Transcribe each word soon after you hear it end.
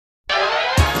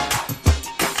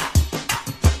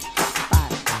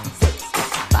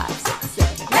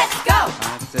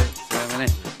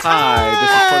Hi,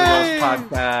 this is For the Girls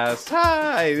Podcast.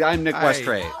 Hi, I'm Nick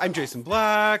Westray. I'm Jason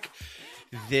Black.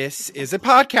 This is a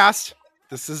podcast.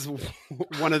 This is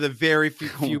one of the very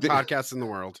few podcasts in the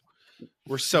world.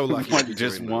 We're so lucky to be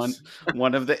doing this.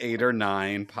 One of the 8 or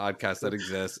 9 podcasts that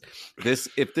exist.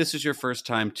 If this is your first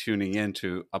time tuning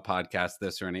into a podcast,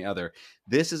 this or any other,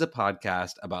 this is a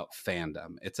podcast about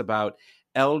fandom. It's about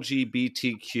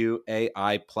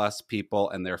LGBTQAI plus people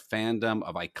and their fandom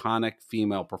of iconic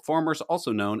female performers,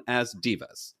 also known as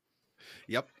divas.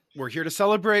 Yep. We're here to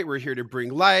celebrate. We're here to bring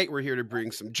light. We're here to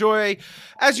bring some joy.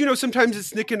 As you know, sometimes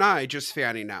it's Nick and I just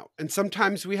fanning out. And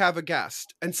sometimes we have a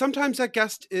guest. And sometimes that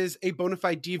guest is a bona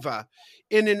fide diva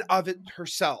in and of it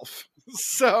herself.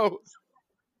 So,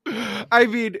 I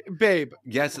mean, babe,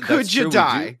 yes, could you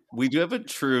die? We do have a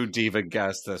true diva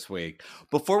guest this week.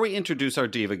 Before we introduce our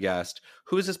diva guest,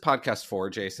 who is this podcast for,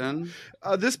 Jason?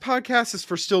 This podcast is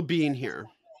for still being here.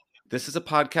 This is a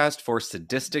podcast for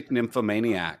sadistic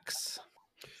nymphomaniacs.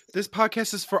 This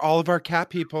podcast is for all of our cat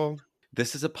people.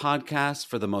 This is a podcast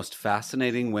for the most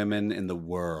fascinating women in the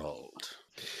world.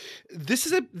 This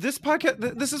is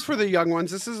for the young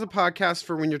ones. This is a podcast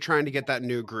for when you're trying to get that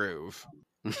new groove.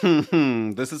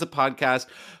 This is a podcast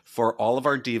for all of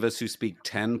our divas who speak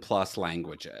 10 plus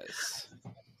languages.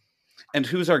 And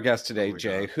who's our guest today,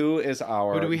 Jay? Who is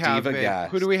our diva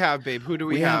guest? Who do we have, babe? Who do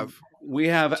we have? We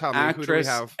have actress,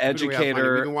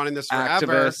 educator, We've been wanting this forever.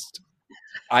 Activist,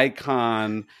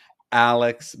 icon,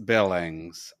 Alex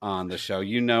Billings on the show.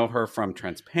 You know her from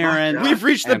Transparent. We've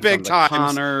reached the big times.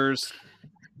 Connors,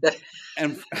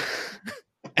 and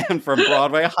from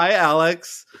Broadway. Hi,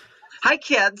 Alex. Hi,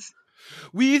 kids.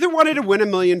 We either wanted to win $1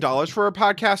 million for our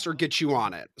podcast or get you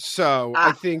on it. So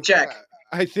I think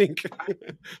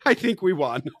we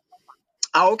won.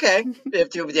 Oh, okay.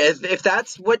 If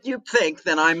that's what you think,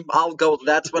 then I'll go.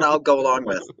 That's what I'll go along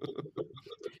with.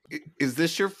 Is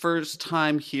this your first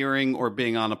time hearing or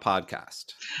being on a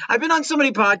podcast? I've been on so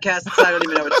many podcasts, I don't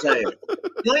even know what to tell you.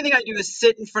 The only thing I do is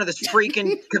sit in front of this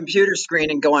freaking computer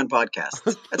screen and go on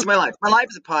podcasts. That's my life. My life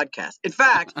is a podcast. In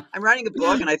fact, I'm writing a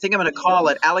book, and I think I'm going to call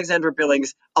it Alexandra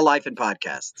Billings, A Life in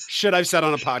Podcasts. Should I sit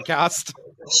on a podcast?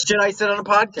 Should I sit on a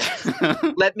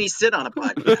podcast? Let me sit on a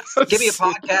podcast. Give me a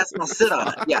podcast, and I'll sit on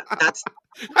it. Yeah,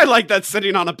 I like that,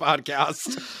 sitting on a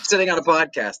podcast. Sitting on a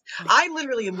podcast. I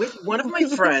literally am with one of my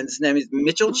friends. His name is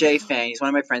Mitchell J. Fang. He's one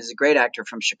of my friends. He's a great actor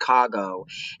from Chicago.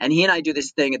 And he and I do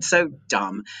this thing. It's so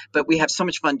dumb, but we have so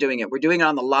much fun doing it. We're doing it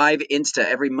on the live Insta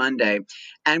every Monday.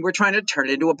 And we're trying to turn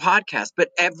it into a podcast. But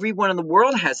everyone in the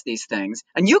world has these things.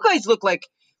 And you guys look like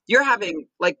you're having,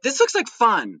 this looks like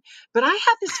fun. But I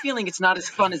have this feeling it's not as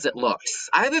fun as it looks.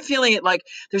 I have a feeling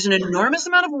there's an enormous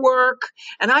amount of work.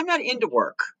 And I'm not into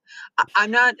work.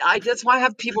 That's why I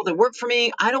have people that work for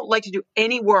me. I don't like to do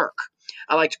any work.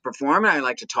 I like to perform, and I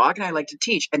like to talk, and I like to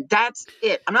teach. And that's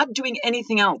it. I'm not doing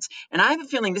anything else. And I have a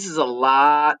feeling this is a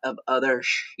lot of other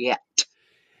shit.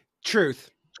 Truth.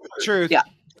 Yeah.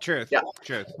 Truth. Yeah.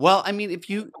 Truth. Well, I mean, if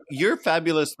you're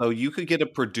fabulous, though. You could get a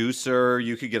producer,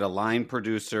 you could get a line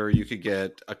producer, you could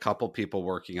get a couple people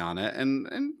working on it,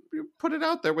 and put it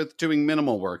out there with doing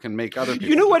minimal work and make other people.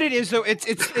 You know what it is, though? It's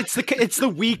the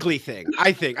weekly thing.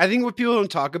 I think what people don't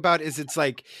talk about is it's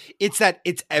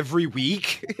every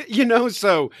week.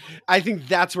 So I think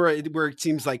that's where it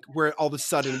seems like we're all of a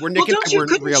sudden we're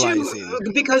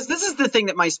realizing. Because this is the thing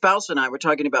that my spouse and I were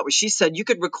talking about. Where she said you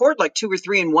could record 2 or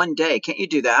 3 in one day. Can't you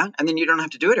do that? And then you don't have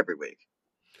to do it every week.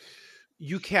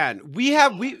 You can.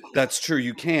 That's true.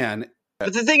 You can.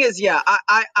 But the thing is, yeah,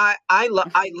 I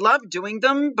love doing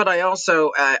them, but I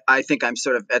also I think I'm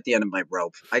sort of at the end of my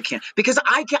rope. I can't because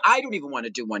I don't even want to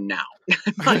do one now.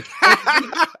 Look, and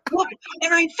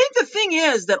I think the thing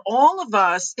is that all of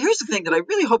us. Here's the thing that I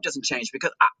really hope doesn't change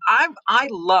because I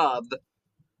love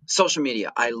social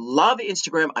media. I love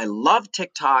Instagram. I love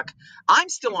TikTok. I'm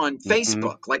still on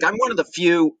Facebook. I'm one of the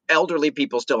few elderly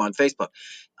people still on Facebook.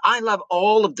 I love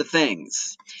all of the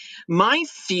things. My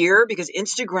fear, because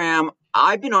Instagram,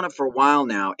 I've been on it for a while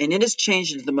now, and it has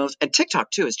changed into and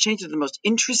TikTok too, has changed into the most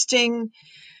interesting,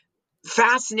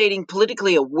 fascinating,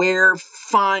 politically aware,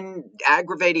 fun,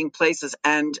 aggravating places.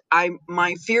 And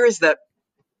my fear is that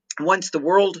once the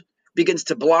world begins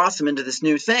to blossom into this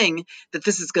new thing, that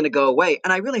this is going to go away.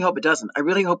 And I really hope it doesn't. I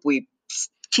really hope we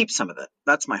keep some of it.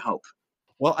 That's my hope.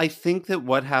 Well, I think that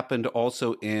what happened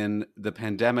also in the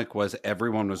pandemic was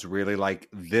everyone was really like,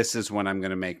 this is when I'm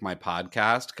going to make my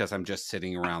podcast because I'm just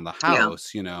sitting around the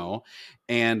house,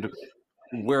 And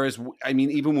Whereas, I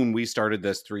mean, even when we started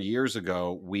this 3 years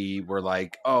ago, we were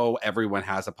like, oh, everyone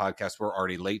has a podcast. We're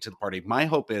already late to the party. My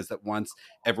hope is that once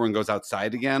everyone goes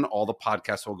outside again, all the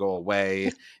podcasts will go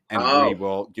away and we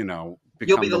will,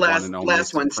 You'll be become the the one and only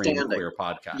last one supreme standing. queer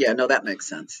podcast. Yeah, no, that makes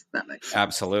sense. That makes sense.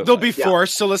 Absolutely. They'll be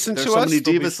forced to listen There's to so us. many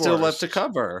They'll be divas still left to forced.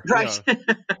 cover. Right. Yeah.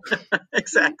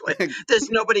 Exactly. There's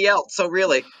nobody else. So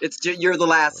really, you're the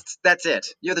last. That's it.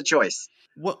 You're the choice.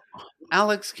 Well,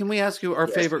 Alex, can we ask you our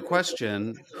favorite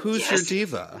question? Who's your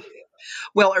diva?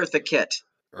 Well, Eartha Kitt.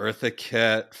 Eartha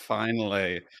Kitt,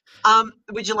 finally.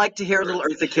 Would you like to hear a little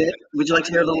Eartha Kitt? Would you like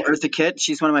to hear a little Eartha Kitt?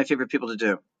 She's one of my favorite people to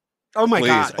do. Oh my Please.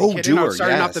 God! Oh, do her.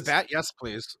 Starting yes. off the bat, yes,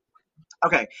 please.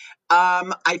 Okay.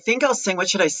 I think I'll sing. What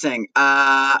should I sing?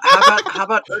 How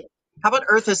about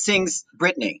Eartha sings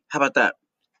Britney? How about that?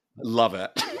 Love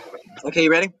it. Okay,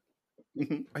 you ready?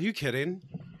 Are you kidding?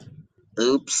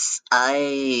 Oops,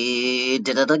 I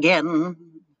did it again.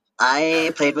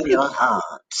 I played with your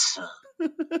heart.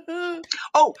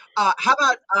 Oh, how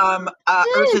about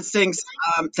Eartha sings?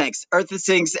 Thanks. Eartha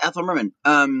sings Ethel Merman.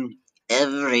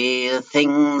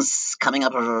 Everything's coming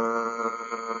up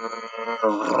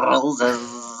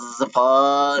roses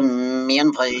for me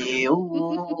and for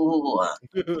you.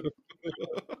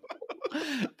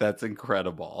 That's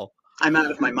incredible. I'm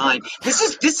out of my mind. This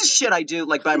is shit I do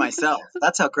like by myself.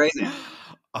 That's how crazy I am.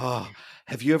 Oh,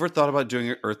 have you ever thought about doing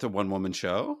an Eartha one-woman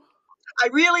show? I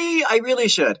really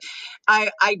should.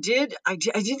 I did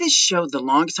this show the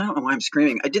longest. I don't know why I'm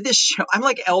screaming. I did this show. I'm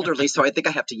like elderly, so I think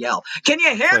I have to yell. Can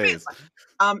you hear me?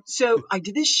 So I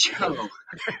did this show.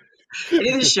 I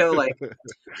did this show like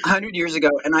 100 years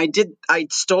ago, and I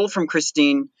stole from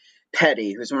Christine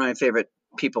Petty, who's one of my favorite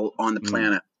people on the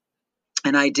planet.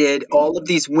 And I did all of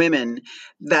these women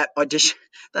that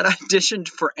auditioned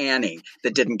for Annie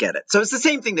that didn't get it. So it's the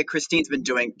same thing that Christine's been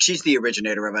doing. She's the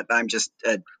originator of it. I'm just,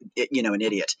 an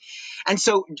idiot. And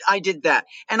so I did that.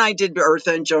 And I did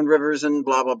Eartha and Joan Rivers and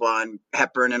blah, blah, blah, and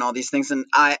Hepburn and all these things. And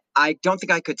I don't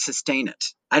think I could sustain it.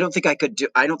 I don't think I could do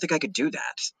that. I don't think I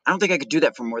could do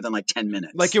that for more than like 10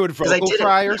 minutes. Like it would vocal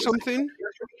fry or something?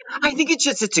 I think it's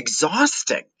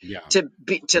exhausting to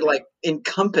like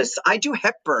encompass. I do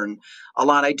Hepburn a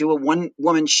lot. I do a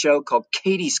one-woman show called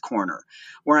Katie's Corner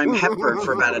where I'm Hepburn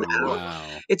for about an hour. Wow.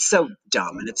 It's so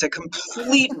dumb and it's a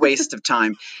complete waste of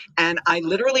time. And I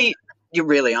literally,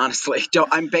 honestly,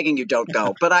 I'm begging you don't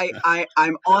go. But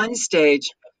I'm on stage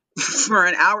for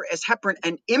an hour as Hepburn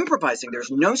and improvising.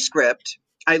 There's no script.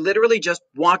 I literally just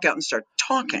walk out and start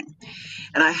talking.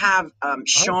 And I have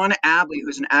Sean Abley,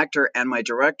 who's an actor and my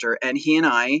director, and he and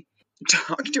I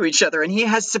talk to each other. And he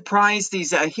has surprise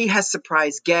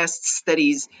guests that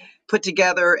he's put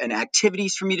together and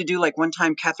activities for me to do. Like one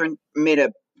time, Catherine made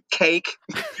a cake,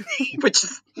 which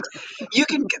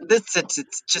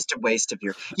it's just a waste of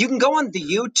you can go on the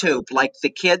YouTube like the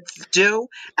kids do,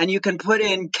 and you can put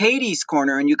in Katie's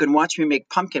Corner and you can watch me make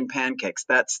pumpkin pancakes.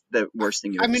 That's the worst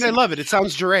thing you've ever seen. I love it. It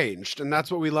sounds deranged, and that's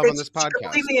what we love on this podcast. It's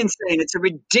completely insane. It's a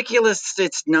ridiculous,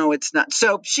 it's not.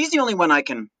 So she's the only one I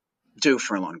can do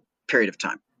for a long period of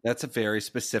time. That's a very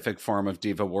specific form of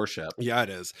diva worship. Yeah, it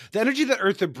is. The energy that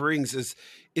Eartha brings is.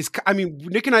 I mean,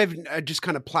 Nick and I have just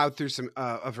kind of plowed through some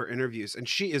of her interviews, and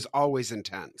she is always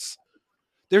intense.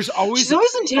 She's always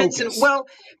intense. And, well,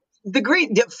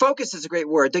 the focus is a great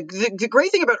word. The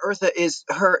great thing about Eartha is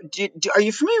her. Are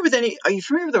you familiar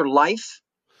with her life?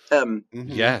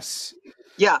 Yes.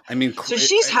 Yeah. I mean, so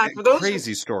she's had for those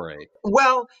crazy story.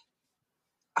 Well,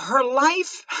 her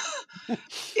life,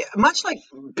 much like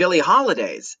Billie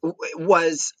Holiday's,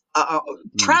 was a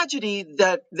tragedy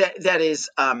that is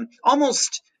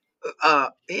almost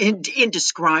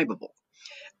indescribable.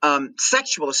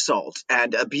 Sexual assault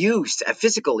and abuse,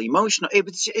 physical, emotional.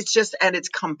 It's just, and it's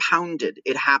compounded.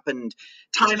 It happened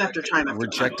time after time after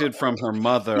Rejected from her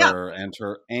mother and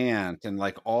her aunt, and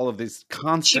like all of these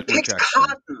constant She picked rejection.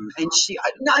 cotton, and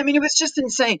it was just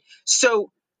insane.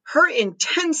 So her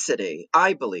intensity,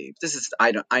 I believe,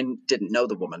 I didn't know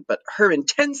the woman, but her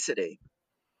intensity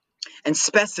and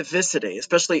specificity,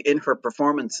 especially in her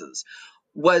performances,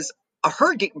 was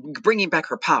her bringing back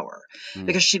her power,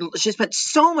 because she spent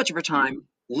so much of her time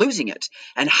losing it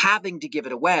and having to give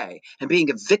it away and being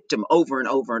a victim over and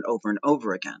over and over and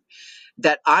over again,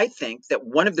 that I think that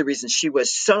one of the reasons she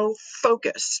was so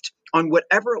focused on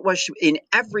whatever it was in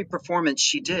every performance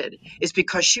she did is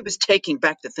because she was taking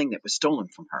back the thing that was stolen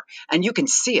from her. And you can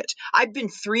see it. I've been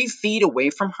 3 feet away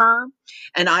from her,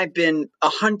 and I've been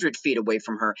 100 feet away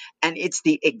from her, and it's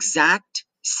the exact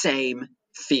same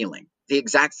feeling. The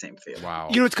exact same feeling. Wow.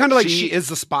 It's kind of like she is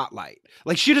the spotlight.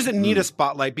 Like she doesn't need a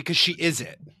spotlight because she is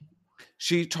it.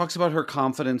 She talks about her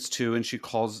confidence too, and she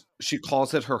calls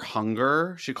it her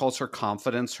hunger. She calls her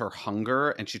confidence her hunger,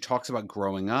 and she talks about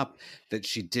growing up that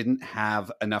she didn't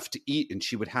have enough to eat, and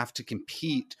she would have to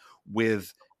compete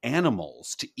with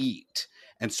animals to eat.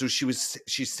 And so she's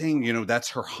saying, you know, that's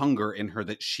her hunger in her,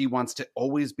 that she wants to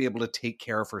always be able to take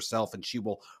care of herself, and she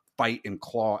will fight and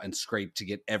claw and scrape to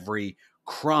get every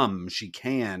crumb she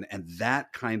can. And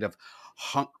that kind of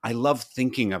I love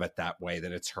thinking of it that way,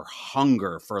 that it's her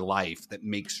hunger for life that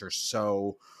makes her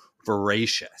so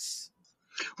voracious.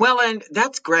 Well, and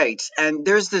that's great. And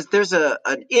there's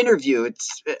an interview.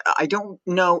 I don't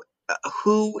know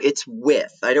who it's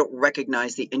with. I don't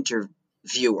recognize the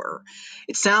interviewer.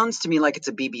 It sounds to me like it's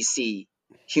a BBC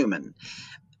human,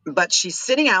 but she's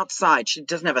sitting outside. She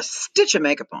doesn't have a stitch of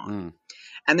makeup on.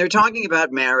 And they're talking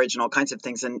about marriage and all kinds of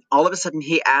things. And all of a sudden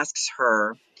he asks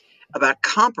her about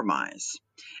compromise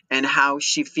and how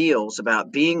she feels about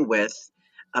being with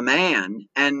a man,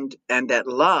 and that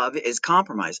love is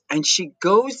compromise. And she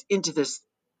goes into this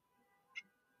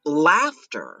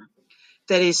laughter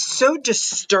that is so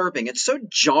disturbing. It's so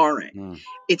jarring.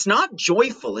 It's not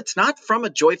joyful. It's not from a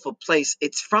joyful place.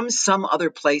 It's from some other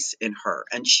place in her.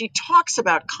 And she talks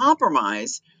about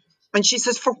compromise, and she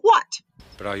says, for what?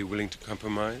 But are you willing to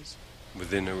compromise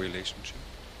within a relationship?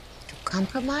 To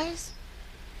compromise?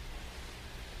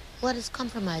 What is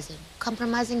compromising?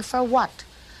 Compromising for what?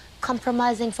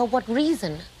 Compromising for what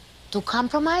reason? To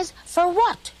compromise for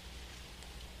what?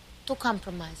 To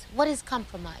compromise. What is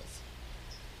compromise?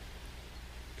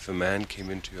 If a man came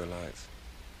into your life,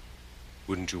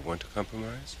 wouldn't you want to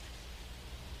compromise?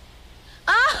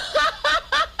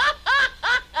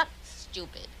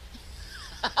 Stupid.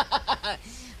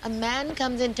 A man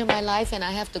comes into my life and I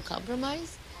have to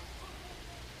compromise?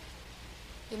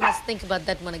 You must think about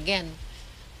that one again.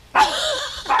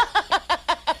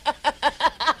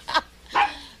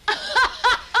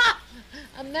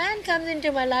 A man comes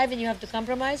into my life and you have to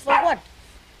compromise for what?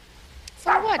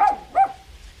 For what?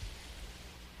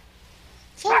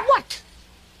 For what?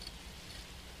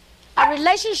 A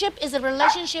relationship is a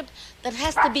relationship that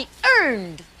has to be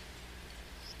earned,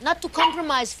 not to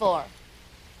compromise for.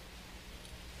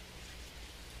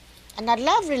 And I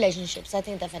love relationships. I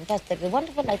think they're fantastically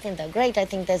wonderful. I think they're great. I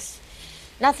think there's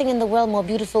nothing in the world more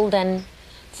beautiful than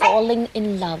falling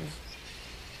in love.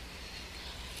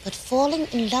 But falling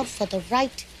in love for the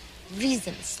right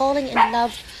reason, falling in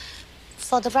love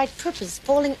for the right purpose,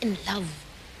 falling in love.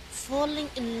 Falling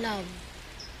in love.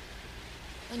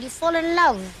 When you fall in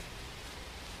love,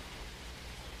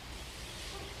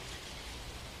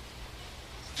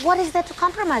 what is there to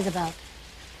compromise about?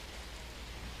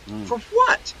 For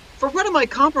what? For what am I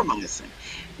compromising?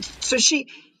 So she,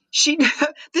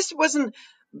 this wasn't,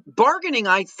 bargaining,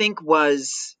 I think,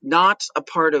 was not a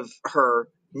part of her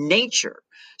nature.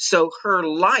 So her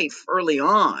life early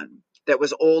on, that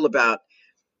was all about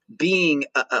being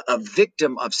a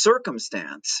victim of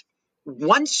circumstance.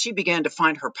 Once she began to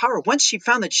find her power, once she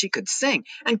found that she could sing,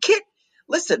 and Kitt,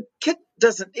 listen, Kitt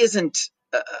isn't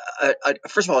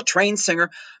first of all a trained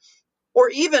singer, or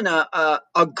even a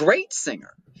great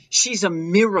singer. She's a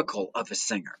miracle of a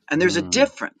singer, and there's a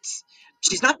difference.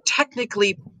 She's not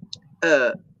technically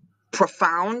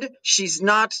profound. She's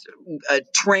not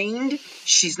trained.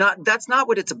 She's not. That's not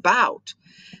what it's about.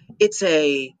 It's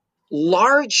a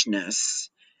largeness,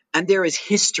 and there is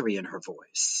history in her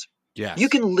voice. Yes. You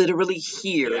can literally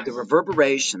hear the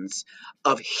reverberations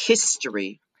of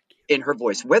history in her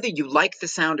voice. Whether you like the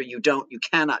sound or you don't, you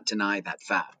cannot deny that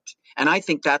fact. And I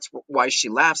think that's why she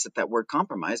laughs at that word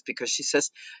compromise, because she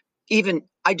says, even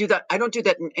I do that. I don't do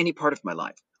that in any part of my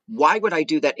life. Why would I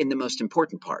do that in the most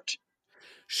important part?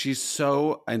 She's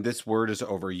so, and this word is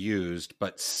overused,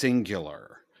 but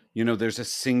singular. You know, there's a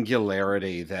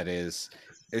singularity that is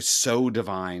so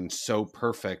divine, so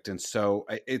perfect, and so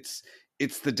it's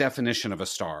the definition of a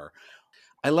star.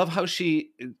 I love how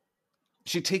she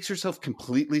takes herself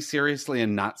completely seriously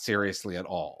and not seriously at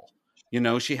all. You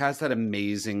know, she has that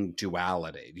amazing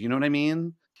duality. Do you know what I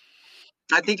mean?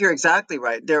 I think you're exactly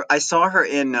right. There, I saw her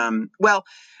in. Well,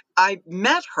 I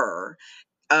met her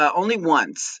only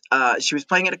once. She was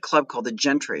playing at a club called the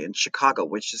Gentry in Chicago,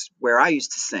 which is where I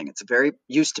used to sing. It's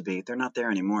used to be. They're not there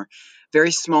anymore.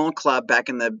 Very small club back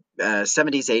in the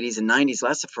 70s, 80s, and 90s.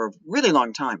 Lasted for a really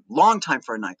long time. Long time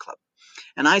for a nightclub.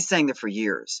 And I sang there for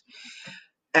years.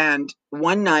 And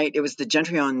one night, it was the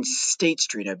Gentry on State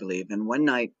Street, I believe. And one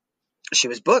night, she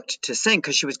was booked to sing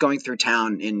because she was going through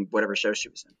town in whatever show she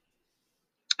was in.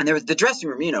 And there was the dressing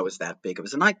room, you know, was that big. It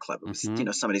was a nightclub. It was, you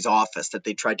know, somebody's office that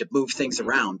they tried to move things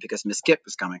around because Miss Kitt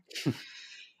was coming.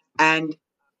 And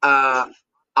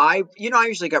I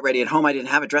usually got ready at home. I didn't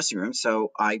have a dressing room,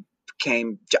 so I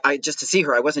came just to see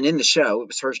her. I wasn't in the show.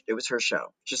 It was her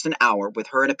show. Just an hour with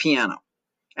her and a piano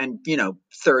and,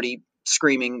 30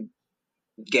 screaming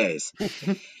gays.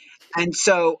 And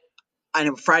so on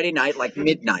a Friday night, like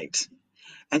midnight.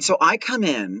 And so I come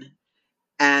in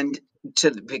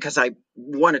because I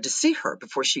wanted to see her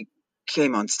before she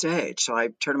came on stage. So I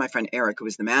turned to my friend Eric, who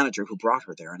was the manager who brought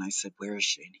her there. And I said, where is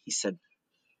she? And he said,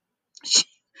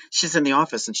 she's in the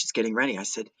office and she's getting ready. I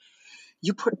said,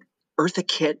 you put Eartha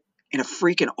Kitt in a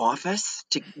freaking office?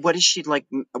 What is she like?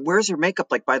 Where's her makeup?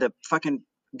 Like by the fucking,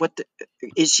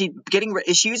 is she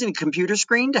using a computer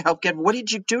screen to help what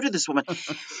did you do to this woman?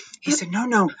 He said,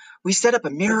 no, we set up a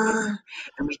mirror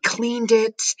and we cleaned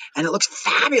it and it looks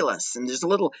fabulous. And there's a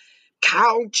little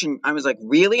couch. And I was like,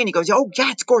 really? And he goes, oh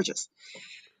yeah, it's gorgeous.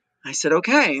 I said,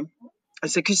 okay. I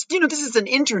said, because, this is an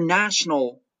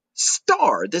international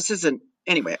star. This isn't,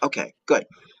 anyway, okay, good.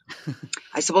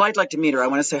 I said, well, I'd like to meet her. I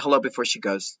want to say hello before she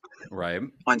goes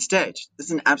on stage. This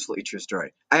is an absolutely true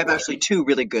story. I have actually two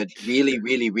really good, really,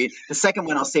 really, really. The second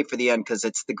one I'll save for the end because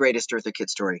it's the greatest Eartha Kitt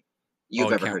story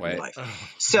you've ever heard in your life.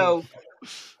 So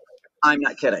I'm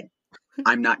not kidding.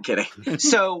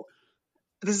 So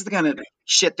this is the kind of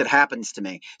shit that happens to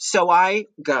me. So I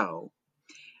go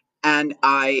and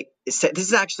I said, this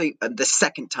is actually the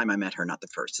second time I met her, not the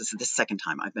first. This is the second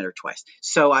time. I've met her twice.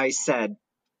 So I said,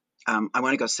 I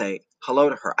want to go say hello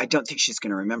to her. I don't think she's going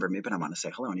to remember me, but I want to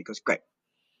say hello. And he goes, great.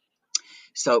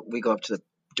 So we go up to the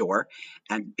door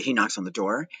and he knocks on the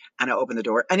door and I open the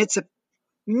door and it's a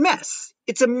mess.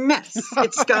 It's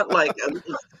got like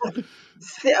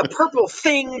a purple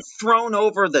thing thrown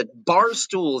over the bar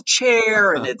stool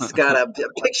chair and it's got a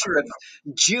picture of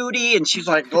Judy and she's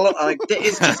like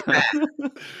it's just bad.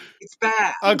 It's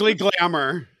bad. Ugly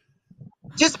glamour.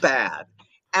 Just bad.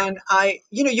 And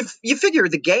you figure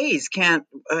the gays can't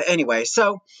anyway.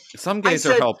 So some gays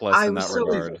are helpless in that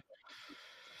regard.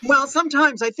 Well,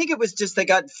 sometimes I think it was just they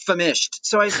got famished.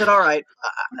 So I said, all right,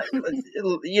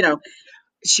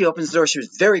 she opens the door. She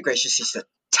was very gracious. She's a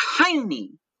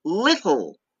tiny,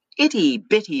 little, itty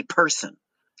bitty person.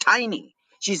 Tiny.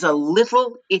 She's a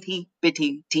little, itty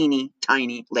bitty, teeny,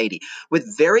 tiny lady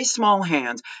with very small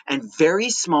hands and very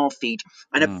small feet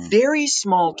and a very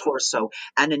small torso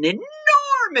and an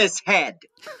enormous head.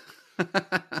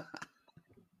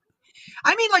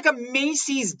 I mean, like a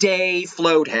Macy's Day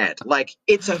float head. Like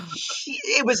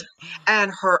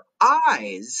and her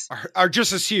eyes are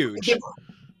just as huge.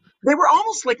 They were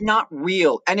almost like not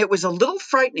real. And it was a little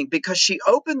frightening because she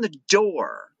opened the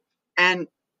door and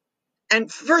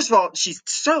first of all, she's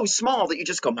so small that you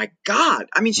just go, my God.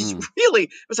 I mean, she's really,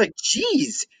 it was like,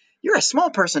 geez, you're a small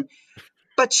person.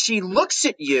 But she looks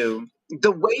at you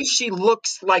the way she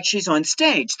looks like she's on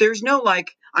stage. There's no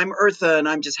like, I'm Eartha and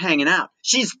I'm just hanging out.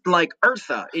 She's like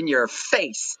Eartha in your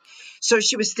face. So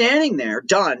she was standing there,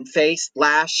 done, faced,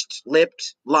 lashed,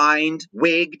 lipped, lined,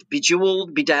 wigged,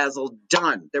 bejeweled, bedazzled,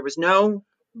 done. There was no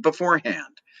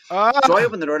beforehand. So I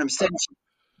opened the door and I'm sitting.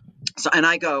 And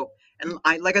I go, and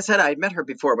like I said, I had met her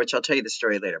before, which I'll tell you the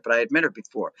story later, but I had met her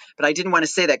before. But I didn't want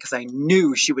to say that because I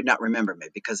knew she would not remember me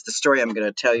because the story I'm going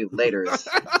to tell you later is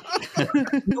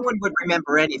no one would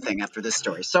remember anything after this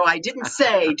story. So I didn't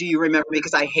say, do you remember me?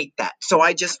 Because I hate that. So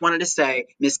I just wanted to say,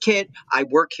 Miss Kitt, I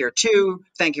work here too.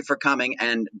 Thank you for coming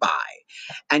and bye.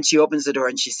 And she opens the door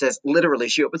and she says, literally,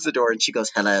 she opens the door and she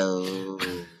goes, hello.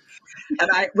 And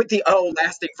I, with the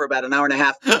lasting for about an hour and a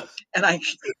half, and I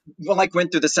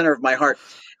went through the center of my heart,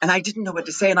 and I didn't know what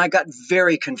to say, and I got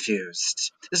very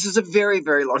confused. This was a very,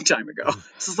 very long time ago.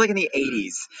 This was like in the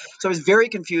 80s. So I was very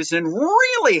confused and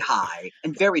really high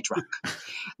and very drunk.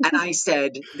 And I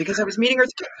said, because I was meeting her,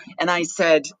 and I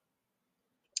said,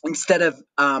 instead of,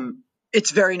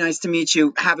 it's very nice to meet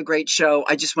you, have a great show,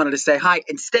 I just wanted to say hi.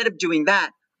 Instead of doing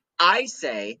that, I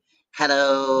say,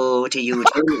 hello to you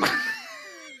too.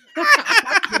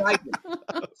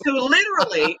 So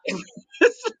literally,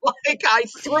 it's like I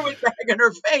threw it back in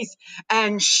her face,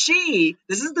 and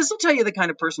this will tell you the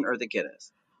kind of person Eartha Kitt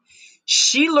is.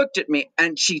 She looked at me,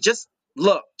 and she just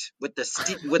looked with the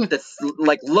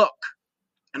look,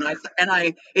 and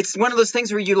I. It's one of those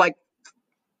things where you like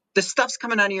the stuff's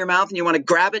coming out of your mouth, and you want to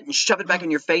grab it and shove it back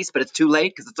in your face, but it's too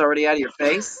late because it's already out of your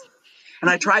face. And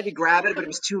I tried to grab it, but it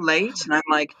was too late, and I'm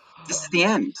like, this is the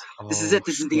end. This is it.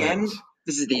 This is the end.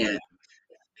 This is the end.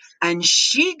 And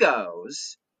she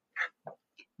goes,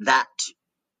 that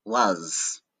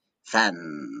was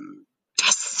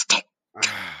fantastic.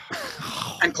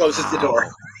 And closes the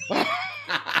door.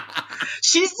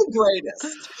 She's the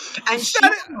greatest. And she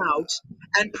came out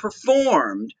and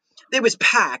performed It was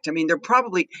packed. I mean, there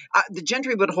probably, the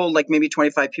Gentry would hold like maybe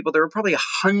 25 people. There were probably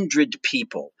 100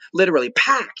 people literally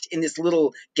packed in this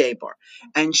little gay bar.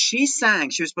 And she sang,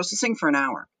 she was supposed to sing for an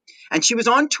hour. And she was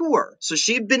on tour. So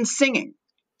she'd been singing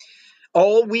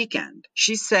all weekend.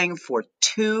 She sang for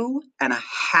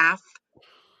 2.5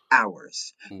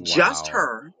 hours. Wow. Just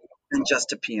her and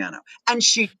just a piano. And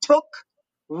she took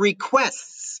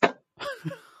requests.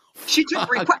 She took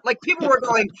requests. Like people were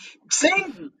going,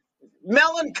 sing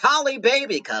Melancholy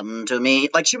Baby, come to me.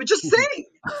 Like she would just sing.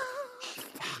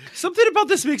 Something about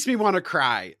this makes me want to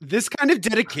cry. This kind of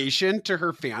dedication to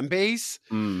her fan base.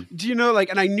 Do you know, like,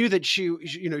 and I knew that she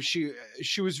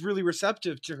was really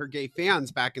receptive to her gay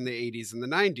fans back in the 80s and the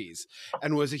 90s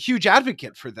and was a huge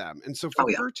advocate for them. And so for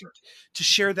her to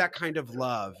share that kind of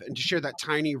love and to share that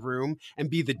tiny room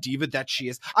and be the diva that she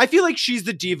is, I feel like she's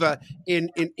the diva in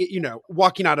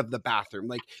walking out of the bathroom.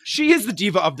 Like she is the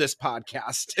diva of this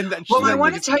podcast. And that I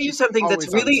want to tell you something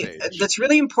that's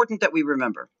really important that we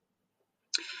remember.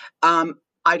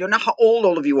 I don't know how old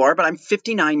all of you are, but I'm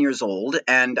 59 years old,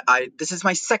 and this is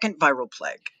my second viral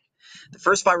plague. The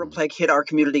first viral plague hit our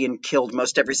community and killed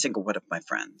most every single one of my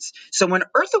friends. So when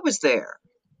Eartha was there,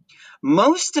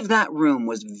 most of that room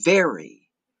was very,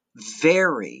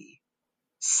 very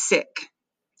sick.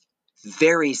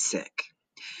 Very sick.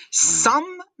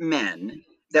 Some men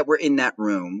that were in that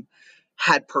room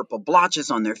had purple blotches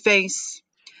on their face.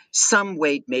 Some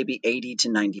weighed maybe 80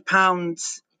 to 90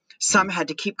 pounds. Some had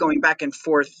to keep going back and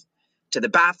forth to the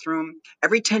bathroom.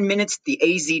 Every 10 minutes, the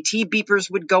AZT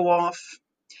beepers would go off.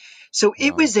 So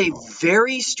it was a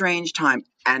very strange time.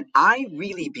 And I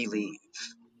really believe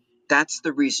that's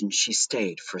the reason she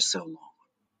stayed for so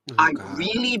long. I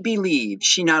really believe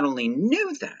she not only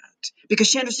knew that, because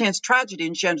she understands tragedy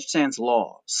and she understands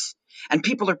laws. And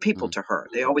people are people to her.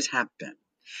 They always have been.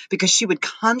 Because she would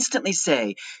constantly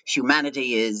say,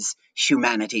 humanity is,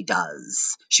 humanity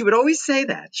does. She would always say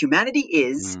that. Humanity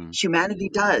is, humanity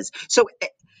does. So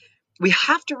we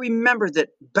have to remember that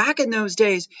back in those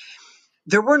days,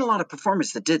 there weren't a lot of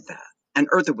performers that did that. And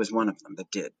Eartha was one of them that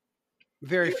did.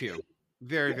 Very few.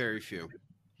 Very, very few.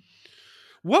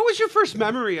 What was your first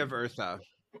memory of Eartha?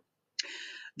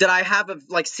 Did I have of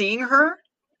like seeing her?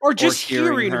 Or just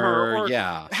hearing her or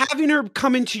having her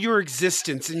come into your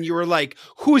existence and you were like,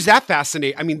 who is that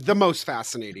fascinating? I mean, the most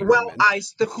fascinating woman.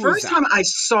 The first time I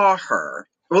saw her,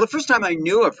 the first time I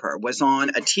knew of her was on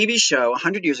a TV show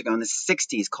 100 years ago in the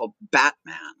 60s called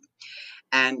Batman.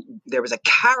 And there was a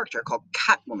character called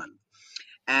Catwoman.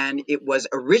 And it was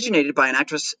originated by an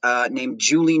actress named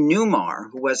Julie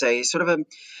Newmar, who was a sort of a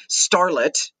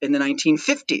starlet in the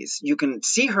 1950s. You can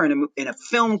see her in a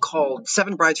film called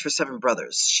Seven Brides for Seven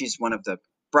Brothers. She's one of the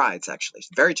brides, actually. She's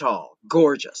very tall,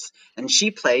 gorgeous. And she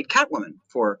played Catwoman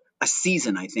for a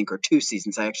season, I think, or 2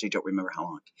 seasons. I actually don't remember how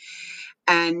long.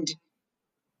 And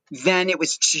then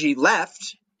she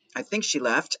left. I think she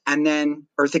left. And then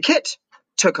Eartha Kitt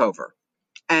took over.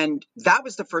 And that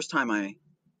was the first time I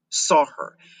saw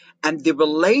her. And the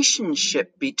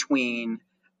relationship between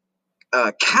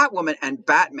Catwoman and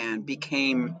Batman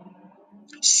became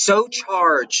so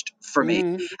charged for me.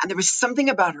 And there was something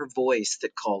about her voice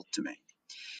that called to me.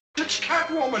 It's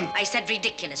Catwoman! I said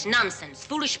ridiculous, nonsense,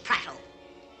 foolish prattle.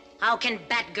 How can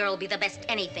Batgirl be the best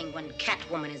anything when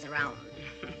Catwoman is around?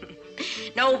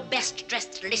 No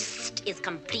best-dressed list is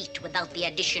complete without the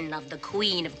addition of the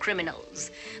Queen of Criminals,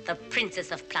 the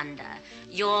Princess of Plunder,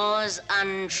 yours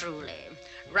untruly.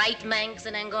 Right, Manx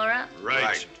and Angora?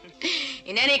 Right.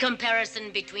 In any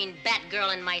comparison between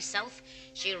Batgirl and myself,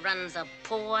 she runs a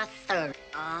poor third.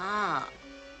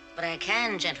 But I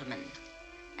can, gentlemen,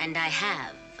 and I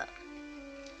have.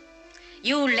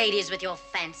 You ladies with your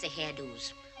fancy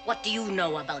hairdos, what do you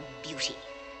know about beauty?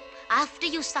 After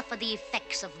you suffer the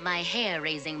effects of my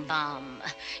hair-raising balm,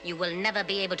 you will never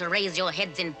be able to raise your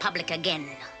heads in public again.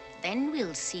 Then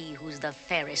we'll see who's the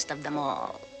fairest of them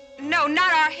all. No,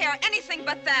 not our hair. Anything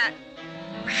but that.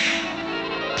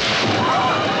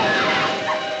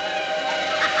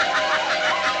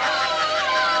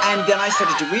 And then I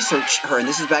started to research her, and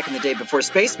this is back in the day before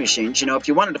space machines. You know, if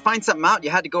you wanted to find something out, you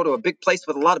had to go to a big place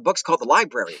with a lot of books called the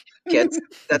library, kids.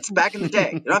 That's back in the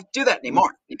day. You don't have to do that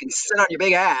anymore. You can sit on your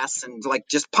big ass and, like,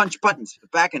 just punch buttons.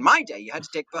 But back in my day, you had to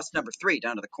take bus number 3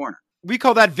 down to the corner. We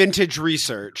call that vintage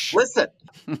research. Listen.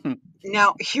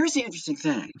 Now, here's the interesting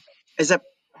thing, is that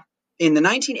in the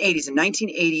 1980s, in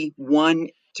 1981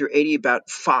 through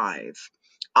 85,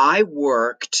 I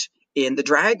worked in the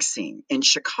drag scene in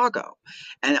Chicago.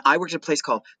 And I worked at a place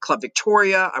called Club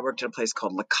Victoria. I worked at a place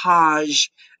called La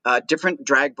Cage, different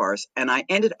drag bars. And I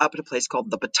ended up at a place called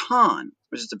The Baton,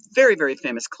 which is a very, very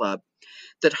famous club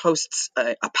that hosts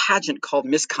a pageant called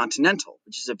Miss Continental,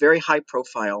 which is a very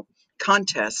high-profile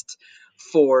contest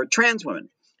for trans women.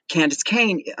 Candace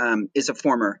Kane is a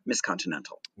former Miss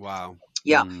Continental. Wow.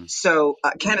 Yeah. So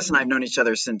Candace and I have known each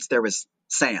other since there was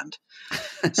sand.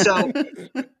 So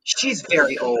she's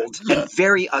very old and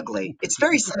very ugly. It's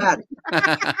very sad.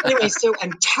 Anyway, so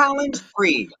and talent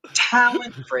free.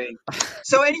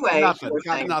 So anyway, Nothing. poor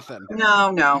Got thing. nothing.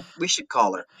 No, we should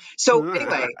call her. So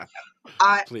anyway,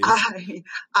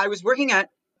 I was working at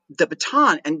the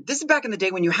Baton, and this is back in the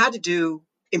day when you had to do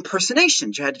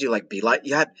impersonations. You had to do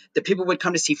the people would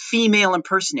come to see female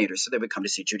impersonators, so they would come to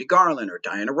see Judy Garland or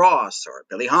Diana Ross or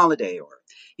Billie Holiday or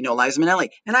Liza Minnelli.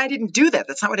 And I didn't do that.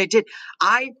 That's not what I did.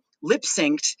 I lip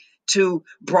synced to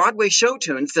Broadway show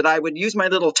tunes that I would use my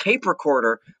little tape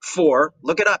recorder for.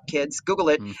 Look it up, kids. Google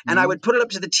it. And I would put it up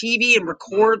to the TV and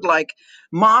record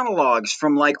monologues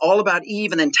from All About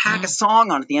Eve and then tack a song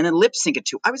on at the end and lip sync it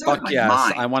to. I was out of my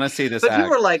mind. I want to see this But act. you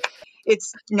were like,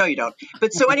 no, you don't.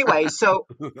 But so anyway,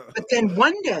 but then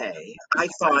one day I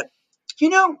thought,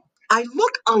 I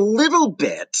look a little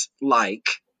bit like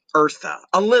Eartha,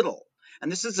 a little.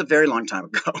 And this is a very long time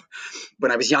ago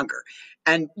when I was younger.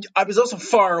 And I was also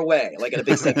far away, at a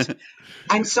big stage.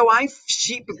 And so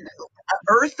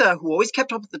Eartha, who always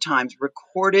kept up with the times,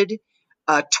 recorded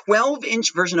a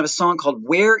 12-inch version of a song called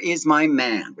Where Is My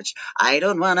Man? Which, I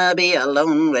don't want to be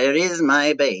alone, where is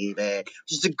my baby?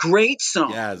 Which is a great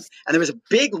song. Yes. And there was a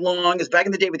big, long, it's back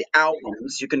in the day with the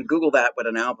albums. You can Google that, what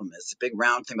an album is. It's a big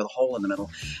round thing with a hole in the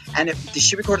middle. And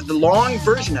she recorded the long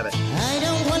version of it. I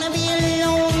don't want to be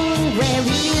alone, where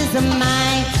is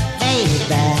my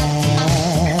baby?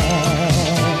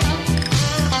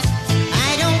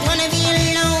 I don't want to be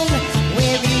alone,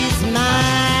 where is my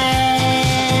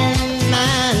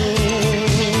man?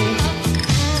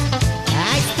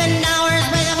 I spend hours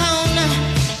by the phone,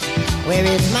 where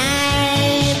is my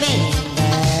baby?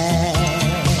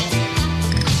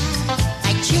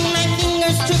 I chew my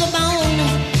fingers to the bone,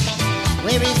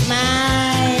 where is my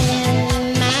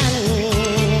man?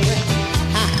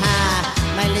 Ha ha,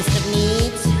 my list of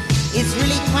needs is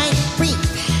really quite brief.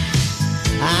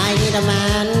 I need a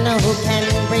man who can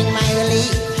bring my relief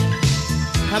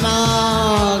from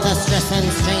all the stress and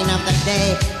strain of the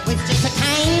day with just a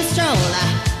kind stroll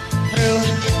through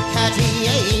Cartier.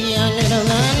 I need a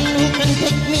man who can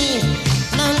pick me,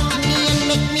 mount me, and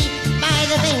make me buy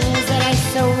the things that I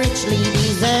so richly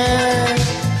deserve.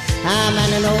 A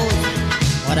man who knows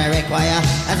what I require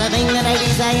as a thing that I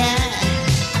desire.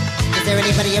 Is there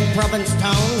anybody in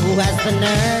Provincetown who has the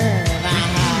nerve?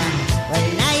 Well,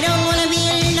 I don't want to be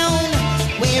alone.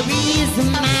 Where is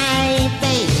my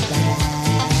baby?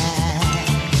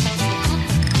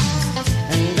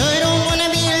 And I don't want to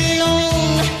be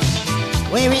alone.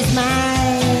 Where is my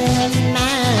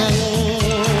man?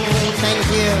 Thank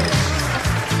you.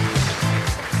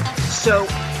 So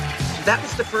that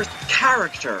was the first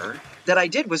character that I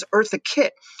did was Eartha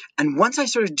Kitt. And once I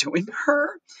started doing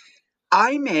her,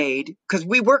 I made, because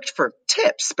we worked for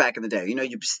tips back in the day.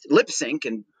 You lip sync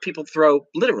and people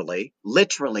literally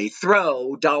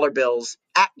throw dollar bills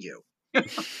at you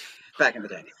back in the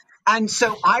day. And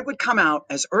so I would come out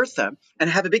as Eartha and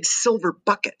have a big silver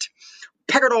bucket,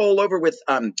 peppered all over with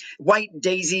white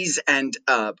daisies and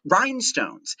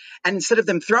rhinestones. And instead of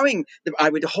them throwing, I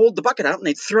would hold the bucket out and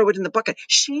they'd throw it in the bucket.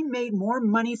 She made more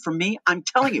money from me, I'm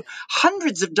telling you,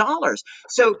 hundreds of dollars.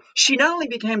 So she not only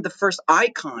became the first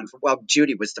icon,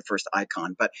 Judy was the first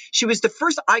icon, but she was the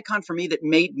first icon for me that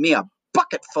made me a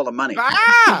bucket full of money.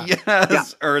 Yes, Yeah.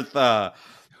 Eartha.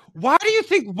 Why do you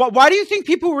think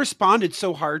people responded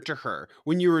so hard to her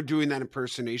when you were doing that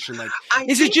impersonation?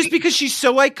 Is it just because she's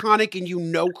so iconic and you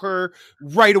know her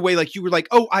right away? You were like,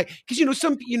 I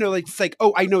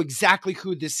know exactly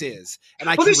who this is. And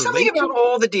there's something about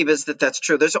all the divas that's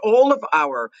true. There's all of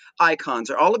our icons,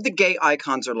 or all of the gay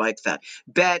icons are like that.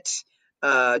 Bet,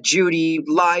 Judy,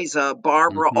 Liza,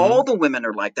 Barbara, all the women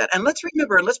are like that. And let's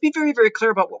be very, very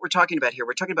clear about what we're talking about here.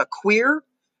 We're talking about queer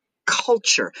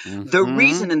culture. The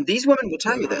reason, and these women will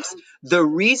tell you this, the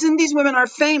reason these women are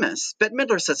famous, Bette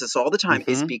Midler says this all the time,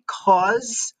 is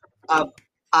because of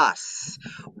us.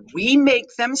 We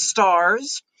make them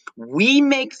stars, we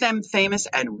make them famous,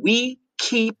 and we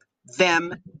keep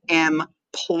them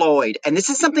employed. And this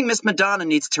is something Miss Madonna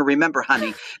needs to remember,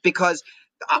 honey, because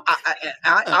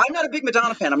I'm not a big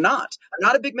Madonna fan. I'm not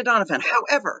a big Madonna fan.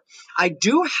 However, I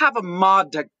do have a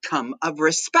modicum of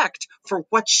respect for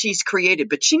what she's created,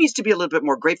 but she needs to be a little bit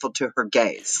more grateful to her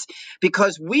gays,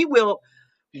 because we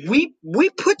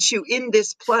put you in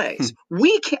this place.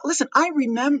 We can't listen. I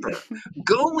remember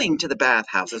going to the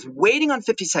bathhouses, waiting on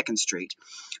 52nd Street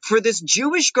for this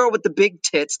Jewish girl with the big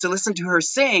tits to listen to her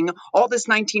sing all this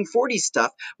 1940s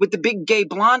stuff with the big gay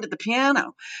blonde at the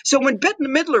piano. So when Bette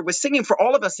Midler was singing for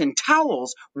all of us in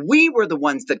towels, we were the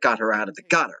ones that got her out of the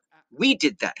gutter. We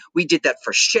did that. We did that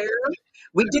for Cher.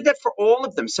 We did that for all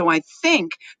of them. So I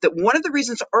think that one of the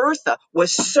reasons Eartha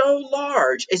was so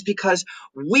large is because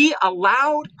we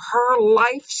allowed her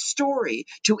life story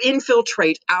to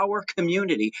infiltrate our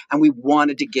community, and we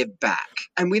wanted to give back.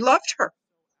 And we loved her.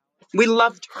 We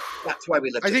loved her. That's why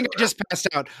we lifted I think her I just up. passed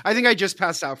out. I think I just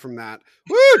passed out from that.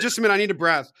 Woo! Just a minute. I need a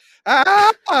breath.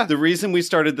 Ah! The reason we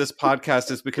started this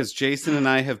podcast is because Jason and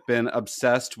I have been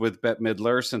obsessed with Bette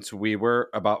Midler since we were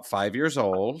about 5 years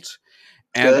old.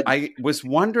 And Good. I was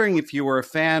wondering if you were a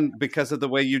fan because of the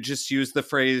way you just used the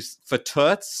phrase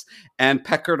 "fatoots" and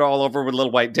peckered all over with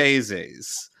little white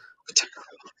daisies.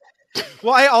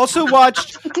 Well, I also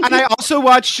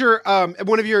watched your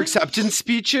one of your acceptance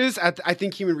speeches at I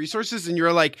think Human Resources, and you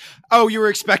were like, "Oh, you were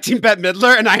expecting Bette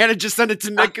Midler," and I had to just send it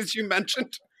to Nick as you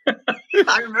mentioned.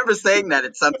 I remember saying that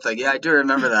at something. Yeah, I do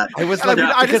remember that. I was And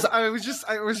like,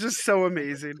 it was just so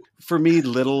amazing. for me,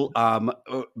 little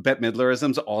Bette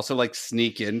Midlerisms also like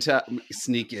sneak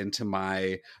into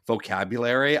my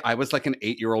vocabulary. I was like an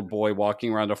 8-year-old boy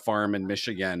walking around a farm in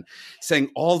Michigan saying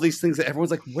all these things that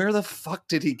everyone's like, where the fuck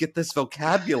did he get this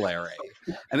vocabulary?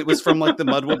 And it was from like the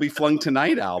Mud Will Be Flung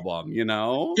Tonight album, you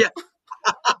know? Yeah.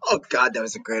 Oh God, that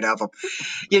was a great album.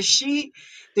 Yeah,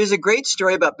 there's a great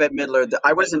story about Bette Midler.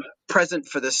 I wasn't present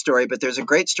for this story, but there's a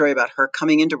great story about her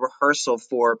coming into rehearsal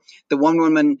for the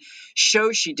one-woman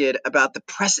show she did about the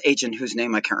press agent whose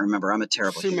name I can't remember. I'm a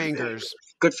terrible Sue human being. Mangers.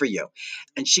 Good for you.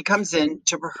 And she comes in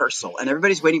to rehearsal, and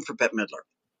everybody's waiting for Bette Midler.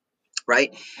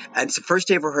 Right. And it's the first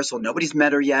day of rehearsal. Nobody's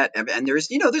met her yet. And there's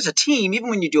a team. Even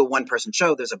when you do a one-person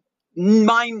show, there's a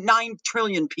 9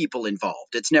 trillion people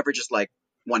involved. It's never just like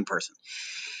one person.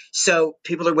 So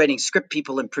people are waiting, script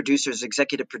people and producers,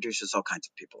 executive producers, all kinds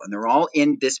of people. And they're all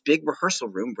in this big rehearsal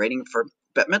room waiting for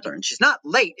Bette Midler. And she's not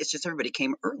late. It's just everybody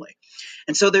came early.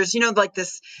 And so there's, like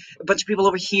this, a bunch of people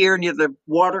over here near the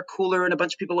water cooler and a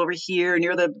bunch of people over here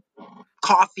near the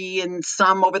coffee and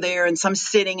some over there and some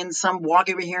sitting and some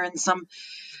walking over here and some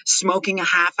smoking a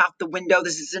half out the window.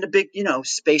 This is in a big,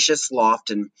 spacious loft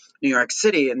in New York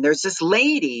City. And there's this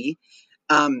lady,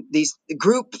 these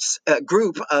group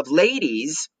of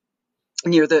ladies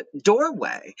near the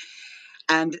doorway,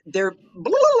 and they're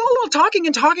talking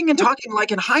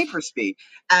like in hyperspeed.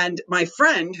 And my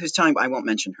friend who's telling, I won't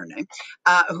mention her name,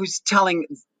 who's telling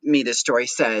me this story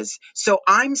says, so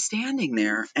I'm standing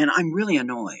there and I'm really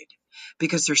annoyed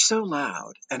because they're so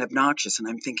loud and obnoxious. And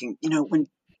I'm thinking,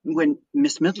 when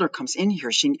Miss Midler comes in here,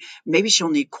 maybe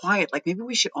she'll need quiet. Like maybe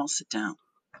we should all sit down.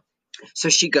 So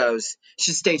she goes,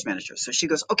 she's stage manager. So she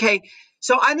goes, okay,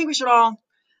 so I think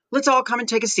let's all come and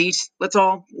take a seat. Let's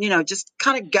all, just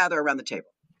kind of gather around the table.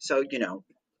 So,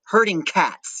 herding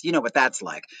cats, you know what that's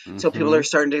like. Mm-hmm. So people are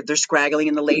they're scraggling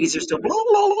and the ladies are still, blah,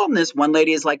 blah, blah, and this one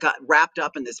lady is like got wrapped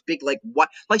up in this big, like what,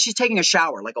 like she's taking a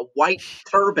shower, like a white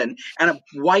turban and a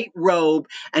white robe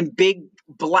and big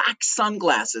black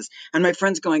sunglasses. And my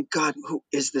friend's going, God, who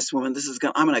is this woman?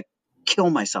 I'm going to kill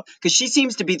myself. Because she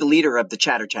seems to be the leader of the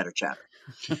chatter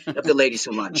of the ladies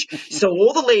who lunch. So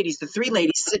all the 3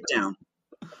 ladies sit down.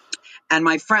 And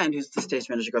my friend, who's the stage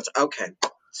manager, goes, okay,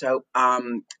 so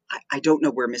I don't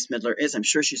know where Miss Midler is. I'm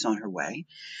sure she's on her way.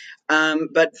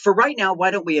 But for right now,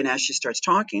 why don't we, and as she starts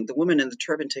talking, the woman in the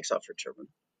turban takes off her turban.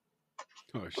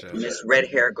 Oh, shit. And this red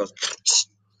hair goes,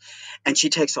 and she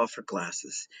takes off her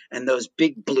glasses. And those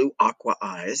big blue aqua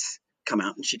eyes come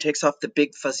out, and she takes off the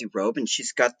big fuzzy robe, and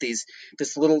she's got this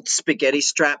little spaghetti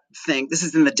strap thing. This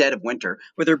is in the dead of winter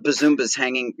with her bazoombas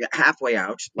hanging halfway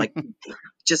out, like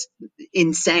just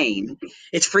insane.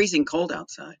 It's freezing cold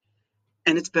outside,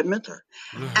 and it's Bette Midler.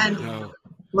 And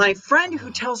my friend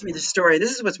who tells me the story,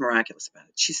 this is what's miraculous about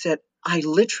it. She said, I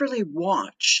literally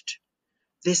watched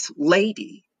this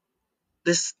lady,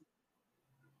 this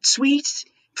sweet,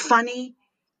 funny,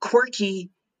 quirky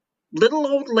little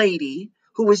old lady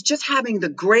who was just having the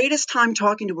greatest time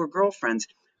talking to her girlfriends,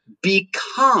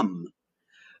 become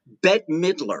Bette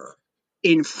Midler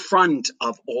in front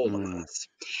of all of us.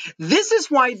 This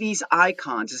is why these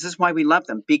icons, this is why we love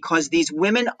them, because these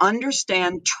women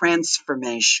understand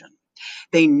transformation.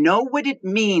 They know what it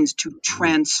means to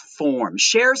transform.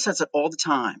 Cher says it all the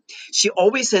time. She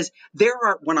always says,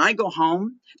 when I go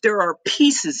home, there are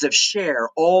pieces of Cher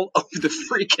all over the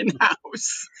freaking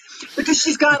house because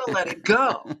she's got to let it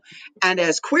go. And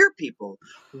as queer people,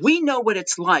 we know what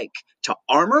it's like to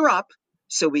armor up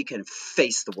so we can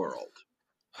face the world.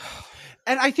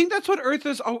 And I think that's what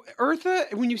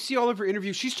Eartha, when you see all of her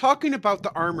interviews, she's talking about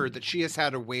the armor that she has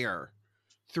had to wear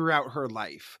throughout her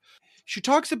life. She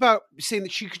talks about saying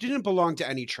that she didn't belong to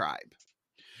any tribe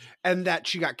and that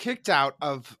she got kicked out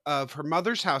of her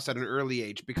mother's house at an early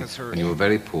age because her... You were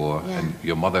very poor, and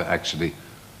your mother actually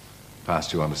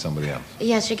passed you on to somebody else.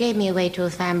 Yes, she gave me away to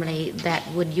a family that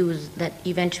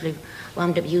eventually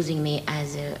wound up using me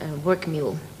as a work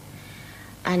mule.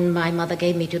 And my mother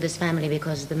gave me to this family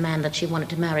because the man that she wanted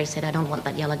to marry said, I don't want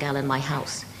that yellow gal in my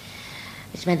house.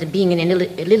 Which meant that being an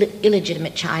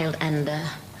illegitimate child and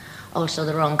also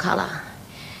the wrong color.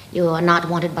 You are not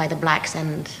wanted by the blacks,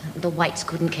 and the whites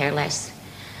couldn't care less.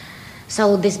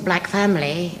 So this black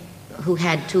family, who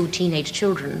had 2 teenage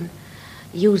children,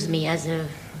 used me as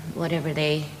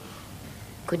they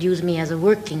could use me as a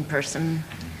working person.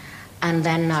 And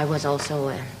then I was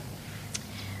also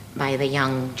by the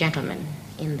young gentleman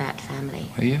in that family.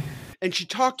 Are you? And she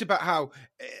talked about how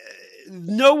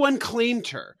no one claimed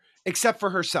her except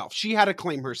for herself. She had to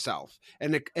claim herself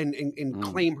and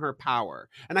claim her power.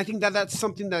 And I think that that's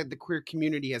something that the queer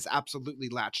community has absolutely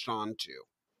latched on to.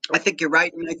 I think you're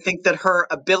right. And I think that her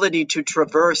ability to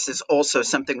traverse is also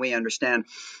something we understand.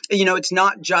 You know, it's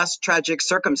not just tragic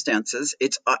circumstances,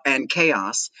 it's and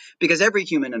chaos, because every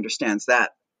human understands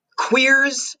that.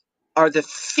 Queers are the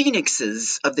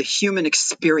phoenixes of the human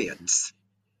experience.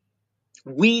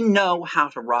 We know how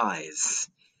to rise.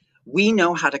 We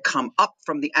know how to come up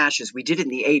from the ashes. We did it in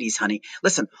the 80s, honey.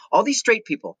 Listen, all these straight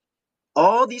people,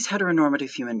 all these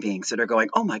heteronormative human beings that are going,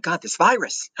 oh my God, this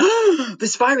virus,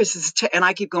 this virus is, and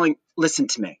I keep going, listen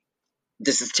to me.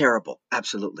 This is terrible.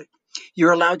 Absolutely.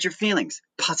 You're allowed your feelings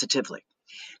positively.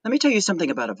 Let me tell you something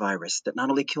about a virus that not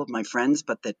only killed my friends,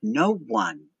 but that no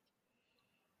one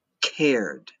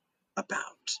cared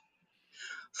about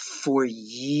for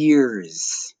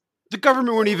years. The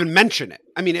government wouldn't even mention it.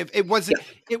 I mean, it wasn't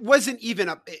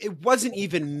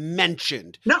even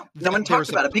mentioned. No one talked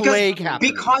about it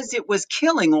because it was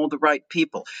killing all the right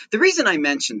people. The reason I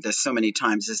mentioned this so many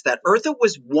times is that Eartha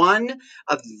was one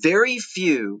of very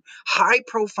few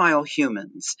high-profile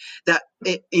humans that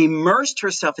immersed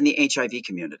herself in the HIV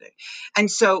community.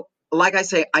 And so, like I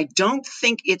say, I don't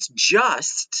think it's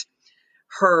just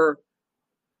her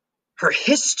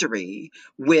history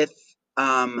with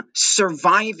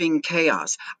surviving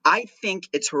chaos. I think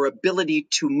it's her ability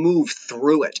to move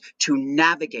through it, to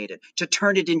navigate it, to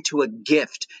turn it into a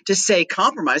gift, to say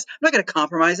compromise. I'm not going to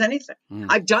compromise anything.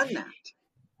 I've done that.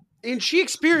 And she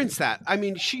experienced that. I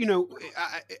mean, she,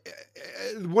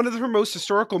 one of her most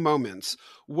historical moments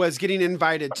was getting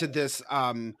invited to this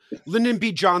Lyndon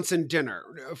B. Johnson dinner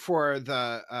for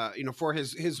for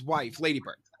his wife, Lady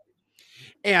Bird.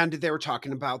 And they were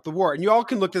talking about the war. And you all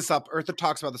can look this up. Eartha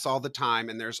talks about this all the time.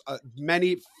 And there's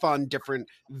many fun, different,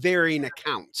 varying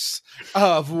accounts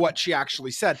of what she actually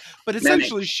said. But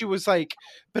essentially, she was like,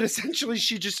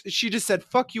 she just said,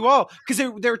 fuck you all. Because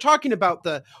they were talking about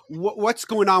what's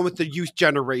going on with the youth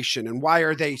generation and why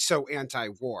are they so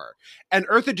anti-war. And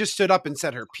Eartha just stood up and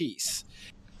said her piece.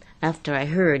 After I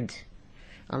heard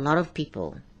a lot of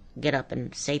people get up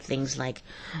and say things like,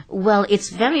 well, it's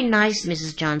very nice,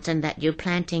 Mrs. Johnson, that you're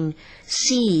planting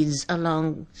seeds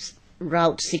along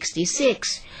Route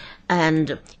 66.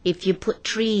 And if you put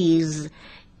trees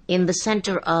in the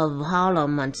center of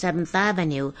Harlem on 7th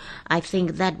Avenue, I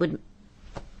think that would...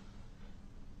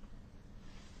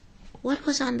 What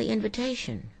was on the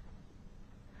invitation?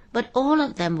 But all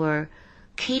of them were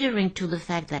catering to the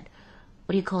fact that,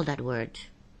 what do you call that word?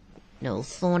 No,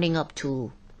 thorning up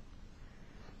to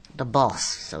the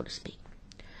boss, so to speak.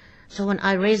 So when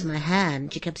I raised my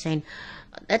hand, she kept saying,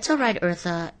 that's all right,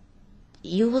 Eartha,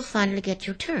 you will finally get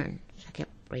your turn. So I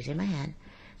kept raising my hand.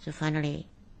 So finally,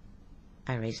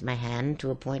 I raised my hand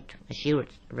to a point where she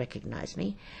recognized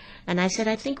me. And I said,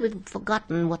 I think we've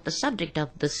forgotten what the subject of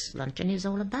this luncheon is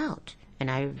all about.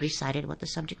 And I recited what the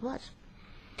subject was.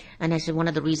 And I said, one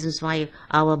of the reasons why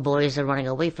our boys are running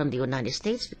away from the United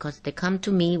States, because they come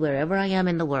to me wherever I am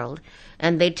in the world,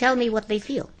 and they tell me what they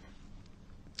feel.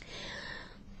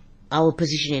 Our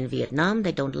position in Vietnam,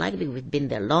 they don't like it. We've been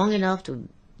there long enough to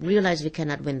realize we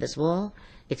cannot win this war.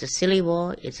 It's a silly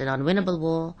war. It's an unwinnable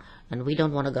war, and we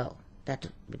don't want to go.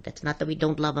 That's not that we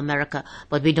don't love America,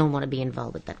 but we don't want to be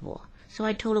involved with that war. So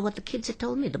I told her what the kids had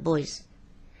told me, the boys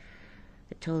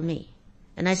had told me.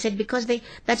 And I said,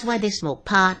 that's why they smoke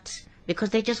pot, because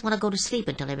they just want to go to sleep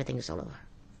until everything's all over.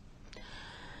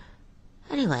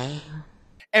 Anyway.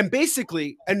 And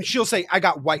basically, and she'll say, I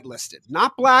got whitelisted,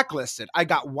 not blacklisted. I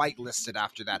got whitelisted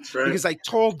after that. That's right. Because I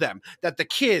told them that the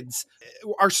kids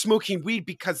are smoking weed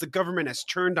because the government has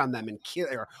turned on them and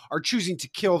are choosing to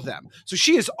kill them. So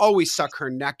she has always stuck her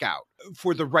neck out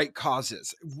for the right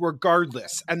causes,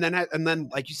 regardless. And then,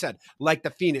 like you said, like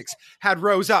the Phoenix, had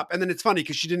rose up. And then it's funny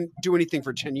because she didn't do anything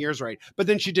for 10 years, right? But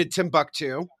then she did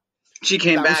Timbuktu. She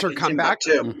came That back was her in comeback.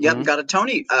 Timbuktu. Mm-hmm. Yep, got a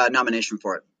Tony nomination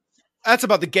for it. That's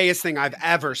about the gayest thing I've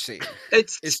ever seen.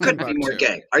 It couldn't be more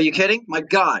gay. Are you kidding? My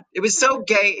God, it was so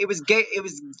gay. It was gay. It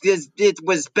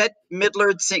was Bette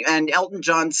Midler and Elton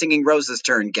John singing "Rose's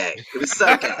Turn" gay. It was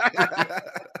so gay.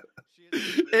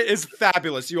 It is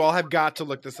fabulous. You all have got to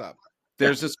look this up.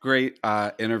 There's this great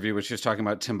interview where she was talking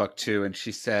about Timbuktu, and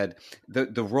she said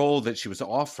the role that she was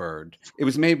offered, it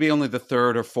was maybe only the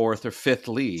third or fourth or fifth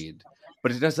lead.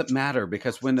 But it doesn't matter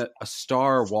because when a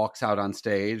star walks out on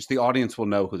stage, the audience will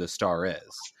know who the star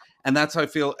is. And that's how I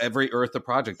feel every Eartha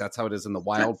project. That's how it is in the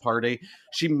Wild Party.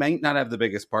 She might not have the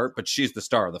biggest part, but she's the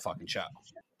star of the fucking show.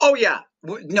 Oh, yeah,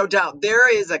 no doubt.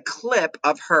 There is a clip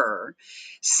of her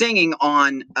singing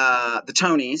on the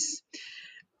Tonys.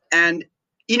 And,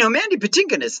 Mandy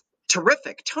Patinkin is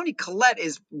terrific. Toni Collette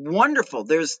is wonderful.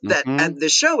 There's that. And the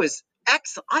show is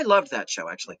excellent. I loved that show,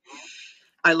 actually.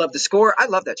 I love the score. I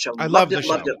love that show. Loved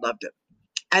it.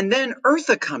 And then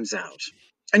Eartha comes out.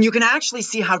 And you can actually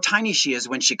see how tiny she is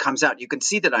when she comes out. You can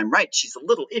see that I'm right. She's a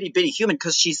little itty-bitty human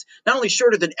because she's not only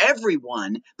shorter than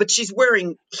everyone, but she's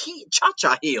wearing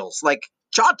cha-cha heels, like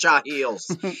cha-cha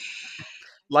heels.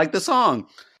 Like the song.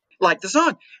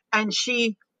 And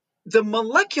the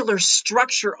molecular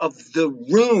structure of the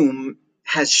room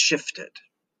has shifted.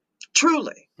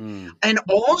 Truly. And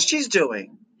all she's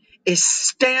doing is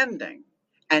standing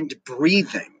and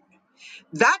breathing.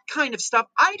 That kind of stuff,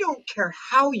 I don't care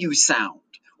how you sound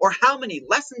or how many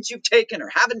lessons you've taken or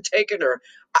haven't taken, or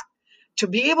to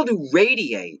be able to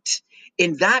radiate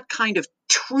in that kind of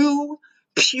true,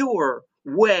 pure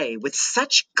way with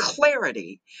such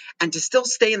clarity and to still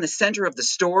stay in the center of the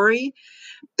story,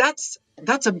 that's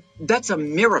a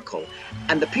miracle.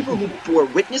 And the people who were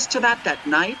witness to that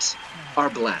night are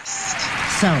blessed.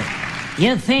 So,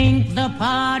 you think the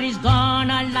party's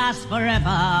gonna last forever,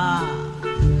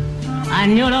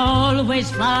 and you'll always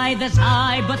fly this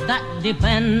high, but that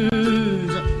depends.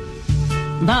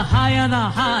 The higher the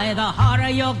high, the harder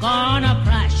you're gonna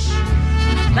crash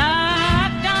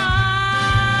back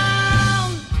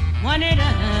down when it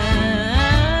ends.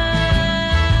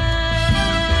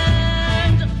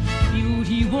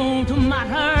 Beauty won't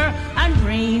matter, and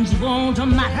brains won't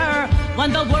matter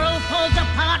when the world falls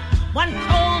apart one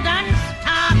cold and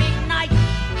starving night.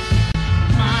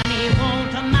 Money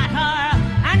won't matter,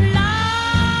 and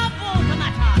love won't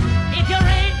matter if you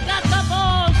ain't got the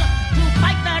balls to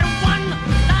fight that one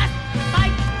last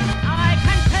fight. I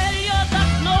can tell you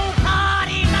that no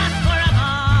party lasts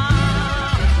forever.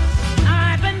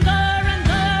 I've been there and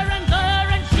there and there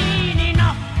and seen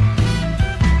enough.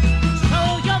 So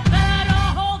you better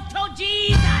hope to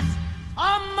Jesus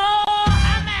or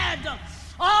Mohammed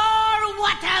or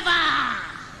whatever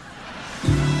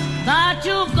that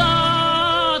you've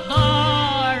got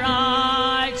the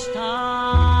right stuff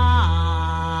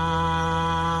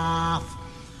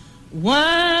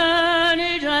when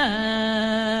it ends.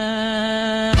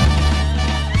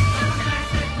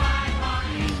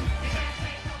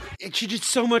 And she did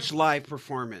so much live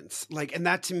performance, and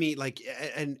that to me,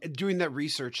 and doing that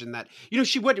research and that,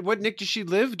 she what Nick, did she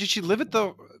live? Did she live at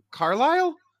the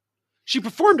Carlisle? She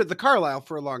performed at the Carlisle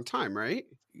for a long time, right?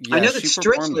 Yeah, I know that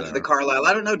Stritch lived at the Carlisle.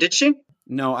 I don't know. Did she?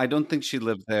 No, I don't think she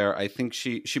lived there. I think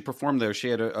she performed there. She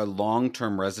had a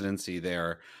long-term residency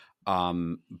there.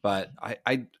 But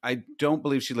I don't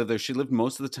believe she lived there. She lived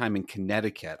most of the time in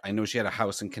Connecticut. I know she had a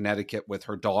house in Connecticut with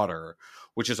her daughter,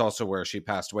 which is also where she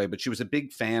passed away. But she was a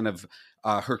big fan of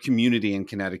her community in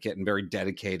Connecticut and very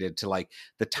dedicated to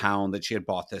the town that she had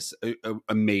bought this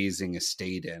amazing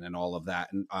estate in and all of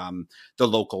that, and the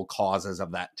local causes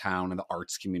of that town and the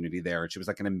arts community there. And she was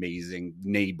an amazing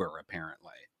neighbor,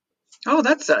 apparently. Oh,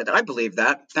 I believe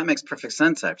that. That makes perfect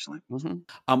sense, actually.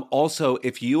 Mm-hmm. Also,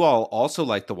 if you all also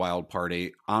like the Wild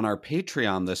Party, on our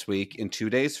Patreon this week, in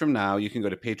 2 days from now, you can go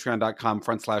to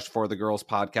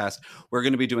patreon.com/forthegirlspodcast. We're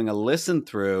going to be doing a listen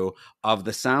through of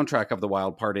the soundtrack of the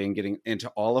Wild Party and getting into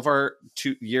all of our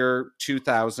year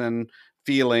 2000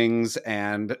 feelings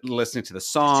and listening to the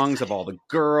songs of all the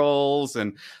girls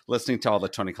and listening to all the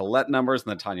Toni Collette numbers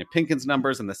and the Tanya Pinkins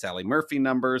numbers and the Sally Murphy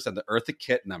numbers and the Eartha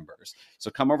Kitt numbers. So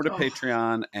come over to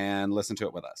Patreon and listen to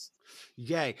it with us.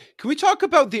 Yay. Can we talk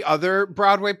about the other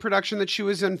Broadway production that she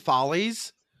was in,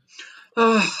 Follies?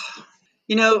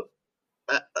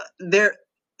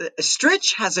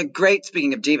 Stritch has a great,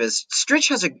 speaking of divas, Stritch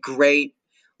has a great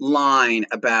line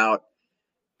about,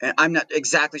 I'm not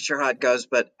exactly sure how it goes,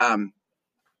 but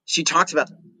she talks about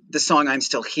the song I'm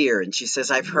Still Here. And she says,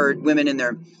 I've heard women in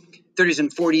their 30s and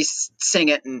 40s sing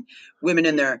it and women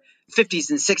in their 50s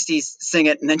and 60s sing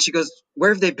it. And then she goes,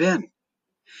 where have they been?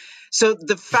 So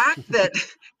the fact that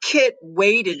Kitt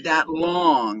waited that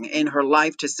long in her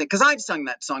life to sing, because I've sung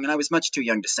that song and I was much too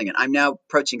young to sing it. I'm now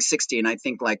approaching 60 and I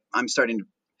think like I'm starting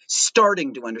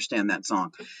to understand that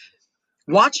song.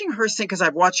 Watching her sing, because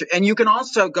I've watched her, and you can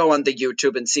also go on the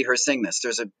YouTube and see her sing this.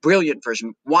 There's a brilliant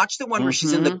version. Watch the one where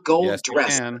she's in the gold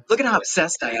dress. Look at how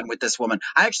obsessed I am with this woman.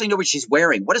 I actually know what she's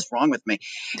wearing. What is wrong with me?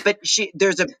 But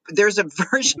there's a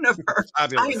version of her. I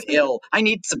am ill. I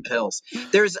need some pills.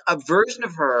 There's a version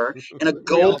of her in a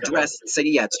gold dress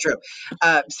saying, yeah, it's true.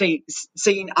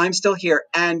 Saying I'm still here.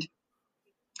 And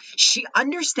she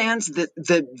understands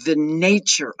the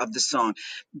nature of the song.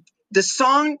 The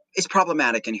song is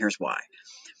problematic, and here's why.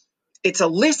 It's a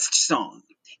list song.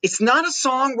 It's not a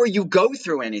song where you go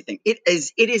through anything. It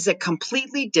is a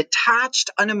completely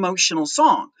detached, unemotional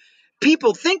song.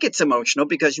 People think it's emotional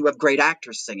because you have great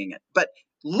actors singing it. But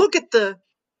look at the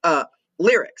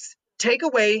lyrics. Take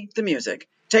away the music.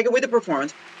 Take away the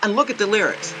performance. And look at the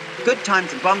lyrics. Good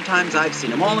times and bum times, I've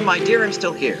seen them all. And my dear, I'm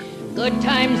still here. Good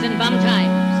times and bum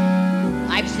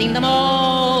times, I've seen them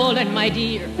all. And my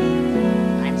dear,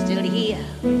 still here.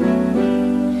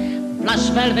 Plush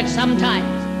velvet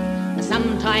sometimes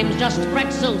just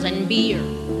pretzels and beer.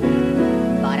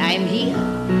 But I'm here.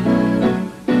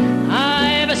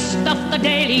 I've stuffed the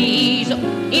dailies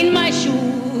in my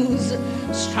shoes,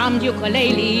 strummed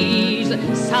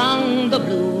ukuleles, sung the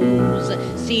blues,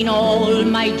 seen all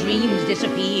my dreams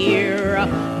disappear.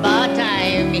 But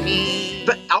I'm here.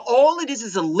 But all it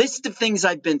is a list of things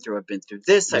I've been through. I've been through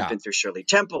this. I've been through Shirley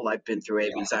Temple. I've been through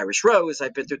Amy's Irish Rose.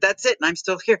 I've been through, that's it. And I'm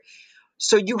still here.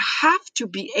 So you have to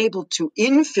be able to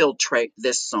infiltrate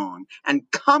this song and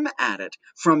come at it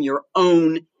from your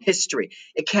own history.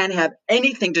 It can't have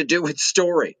anything to do with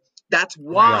story. That's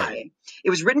why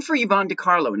it was written for Yvonne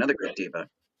DiCarlo, another great diva,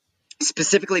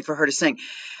 specifically for her to sing.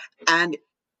 And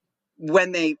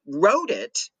when they wrote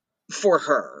it for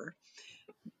her,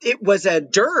 it was a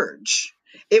dirge.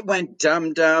 It went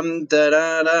dum dum da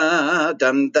da da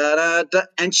dum da da da,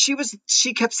 and she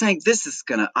kept saying, "This is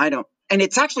gonna, I don't." And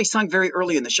it's actually sung very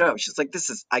early in the show. She's like,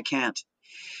 I can't.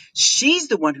 She's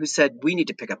the one who said, we need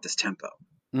to pick up this tempo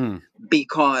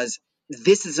because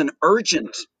this is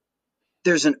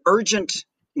there's an urgentness.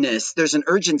 There's an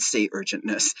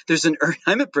urgentness.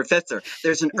 I'm a professor.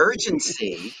 There's an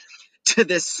urgency to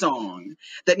this song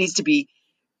that needs to be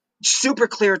super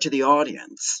clear to the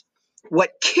audience.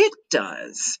 What Kitt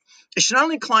does is she not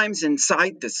only climbs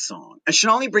inside this song, and she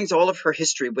not only brings all of her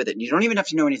history with it, and you don't even have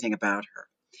to know anything about her,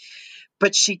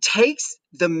 but she takes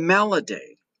the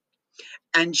melody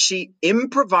and she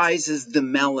improvises the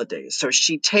melody. So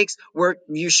she takes where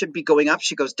you should be going up,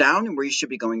 she goes down, and where you should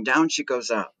be going down, she goes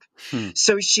up.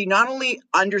 So she not only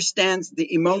understands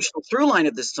the emotional through line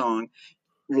of the song,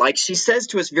 like she says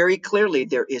to us very clearly,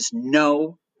 there is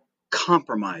no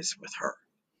compromise with her.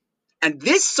 And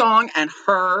this song and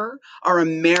her are a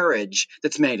marriage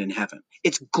that's made in heaven.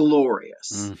 It's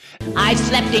glorious. I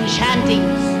slept in shanties,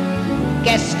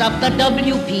 guest of the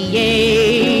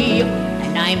WPA,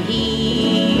 and I'm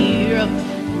here,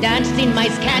 danced in my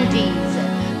scanties,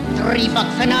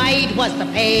 $3 a night was the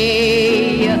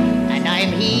pay, and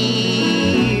I'm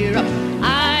here.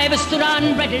 I've stood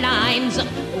on red lines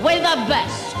with the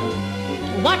best,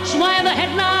 watch while the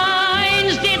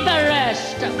headlines did the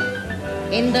rest.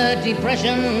 In the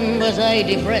depression was I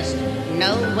depressed?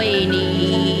 No way near.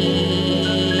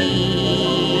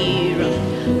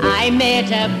 I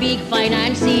met a big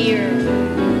financier,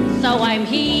 so I'm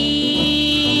here.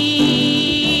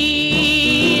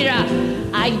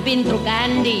 I've been through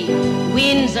Gandhi,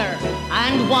 Windsor,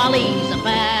 and Wally's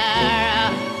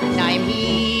affair, and I'm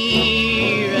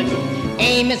here.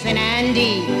 Amos and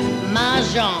Andy,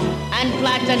 Mahjong, and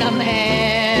platinum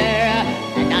hair,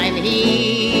 and I'm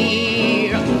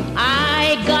here.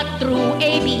 I got through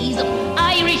AB's,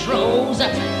 Irish Rose,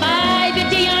 5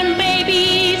 Dion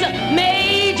babies,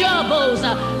 Major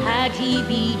Bosa, had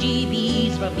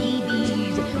heebie-jeebies for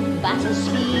BB's, battle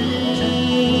speed.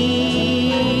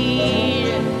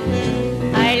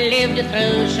 I lived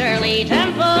through Shirley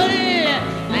Temple,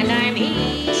 and I'm here.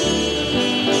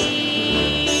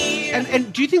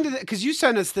 And do you think that, because you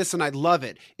sent us this and I love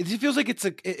it, it feels like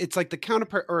it's like the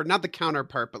counterpart, or not the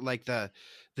counterpart, but like the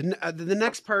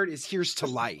next part is Here's to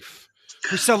Life.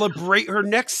 Her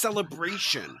next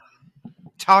celebration.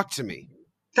 Talk to me.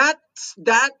 That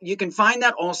you can find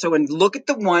that also, and look at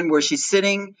the one where she's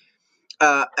sitting,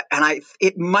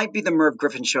 it might be the Merv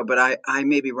Griffin show, but I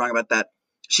may be wrong about that.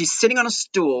 She's sitting on a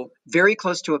stool very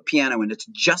close to a piano, and it's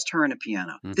just her and a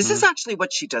piano. Mm-hmm. This is actually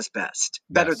what she does best,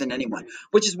 better than anyone,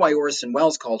 which is why Orson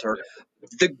Welles called her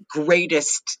the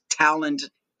greatest talent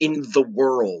in the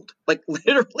world. Like,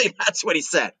 literally, that's what he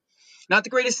said. Not the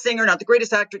greatest singer, not the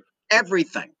greatest actor,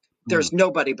 everything. There's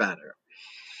nobody better.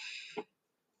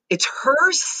 It's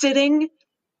her sitting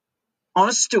on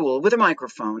a stool with a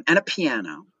microphone and a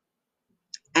piano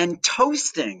and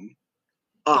toasting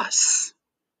us.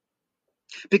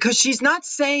 Because she's not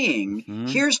saying,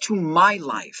 here's to my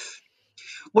life.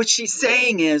 What she's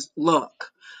saying is,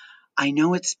 look, I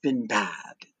know it's been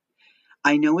bad.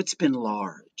 I know it's been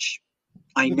large.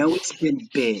 I know it's been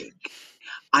big.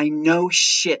 I know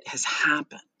shit has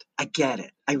happened. I get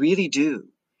it. I really do.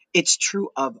 It's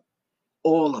true of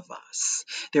all of us.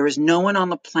 There is no one on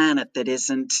the planet that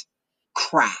isn't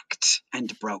cracked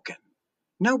and broken.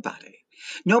 Nobody.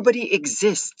 Nobody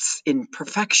exists in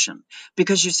perfection,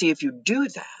 because you see, if you do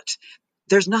that,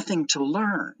 there's nothing to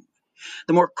learn.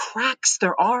 The more cracks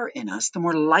there are in us, the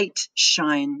more light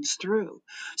shines through.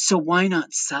 So why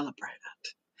not celebrate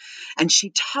it? And she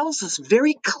tells us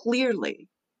very clearly,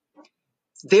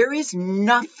 there is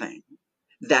nothing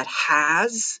that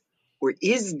has or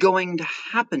is going to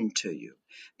happen to you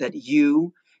that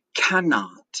you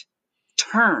cannot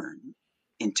turn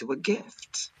into a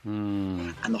gift.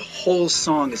 And the whole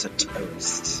song is a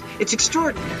toast. It's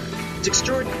extraordinary. It's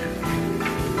extraordinary.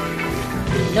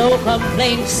 No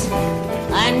complaints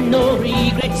and no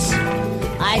regrets.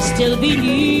 I still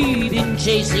believe in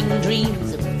chasing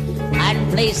dreams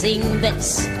and placing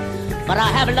bets. But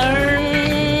I have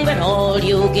learned that all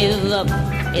you give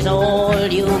is all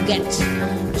you get.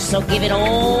 So give it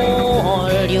all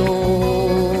you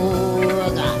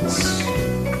got.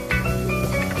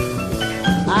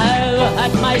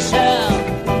 I've had my share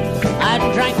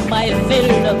and drank my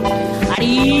fill, and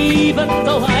even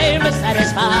though I'm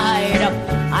satisfied,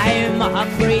 I'm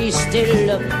hungry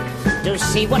still to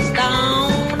see what's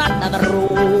down another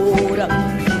road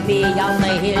beyond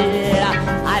the hill,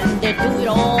 and to do it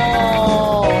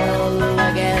all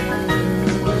again.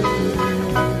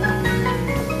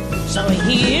 So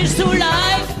here's to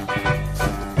life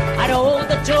and all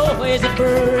the joys it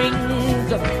brings.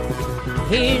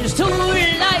 Here's to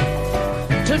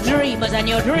life, to dreamers and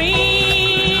your dreams.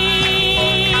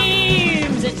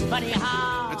 It's funny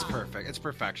how... It's perfect. It's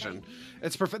perfection.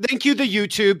 It's perfect. Thank you, the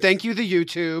YouTube. Thank you, the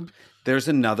YouTube. There's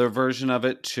another version of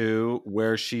it, too,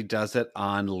 where she does it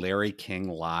on Larry King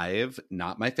Live.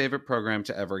 Not my favorite program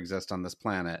to ever exist on this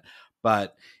planet,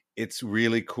 but it's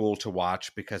really cool to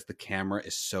watch because the camera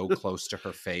is so close to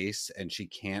her face, and she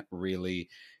can't really...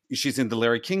 She's in the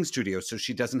Larry King studio, so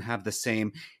she doesn't have the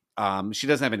same... she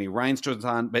doesn't have any rhinestones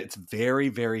on, but it's very,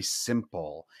 very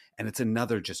simple. And it's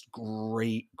another just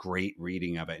great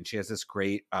reading of it. And she has this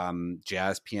great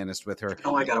jazz pianist with her.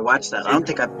 Oh, I gotta watch that. I don't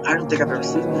think I've ever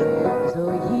seen that. So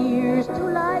here's to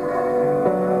life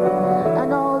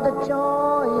and all the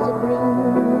joys it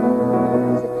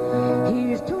brings.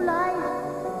 Here's to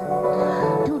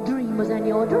life, to dreamers and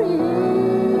your dreams.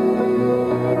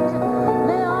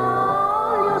 May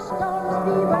all your storms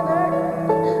be weathered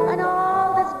and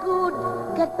all that's good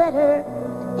get better.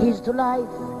 Here's to life.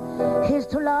 Here's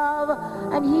to love,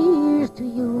 and here's to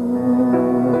you.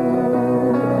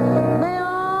 May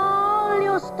all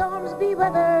your storms be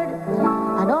weathered,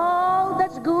 and all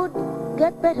that's good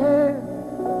get better.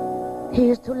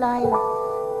 Here's to life,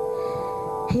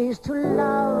 here's to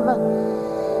love,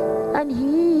 and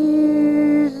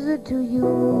here's to you.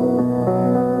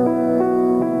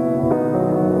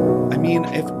 I mean,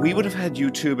 if we would have had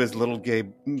YouTube as little gay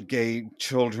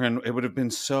children, it would have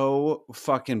been so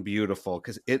fucking beautiful,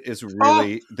 because it is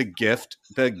really the gift.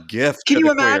 Can you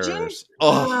imagine? Queers.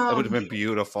 Oh, that would have been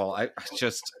beautiful.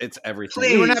 It's everything.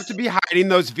 Please. We wouldn't have to be hiding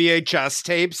those VHS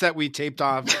tapes that we taped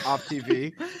off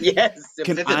TV. Yes.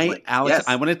 Can I, Alex? Yes.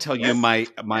 I want to tell you my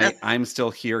I'm still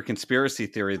here conspiracy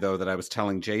theory, though, that I was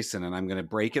telling Jason, and I'm going to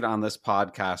break it on this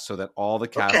podcast so that all the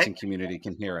casting community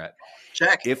can hear it.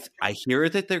 Check. If I hear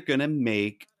that they're going to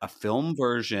make a film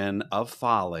version of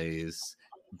Follies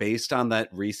based on that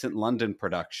recent London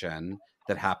production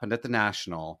that happened at the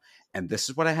National, and this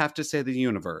is what I have to say to the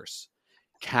universe: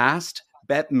 cast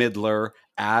Bette Midler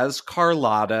as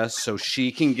Carlotta so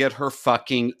she can get her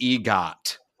fucking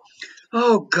EGOT.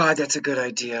 Oh, God, that's a good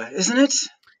idea, isn't it?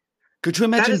 Could you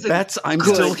imagine Bette's I'm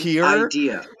Still Here?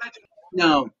 Idea.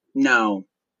 No. That's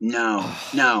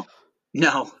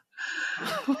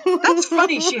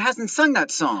funny. She hasn't sung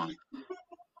that song.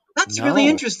 That's really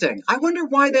interesting. I wonder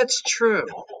why that's true.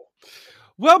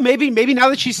 Well, maybe now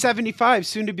that she's 75,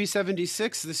 soon to be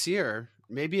 76 this year,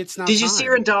 maybe it's not. Did you see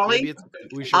her in Dolly?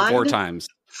 We should 4 times.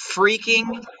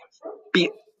 Freaking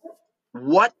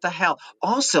what the hell?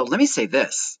 Also, let me say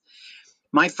this.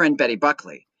 My friend Betty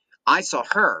Buckley, I saw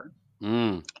her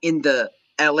in the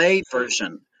LA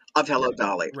version of Hello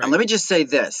Dolly. Right. And let me just say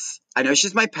this. I know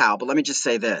she's my pal, but let me just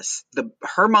say this.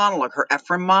 Her monologue, her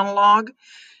Ephraim monologue,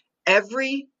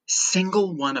 every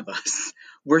single one of us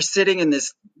were sitting in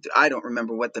this, I don't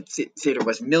remember what the theater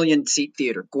was, 1,000,000-seat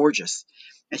theater, gorgeous.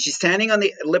 And she's standing on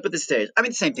the lip of the stage. I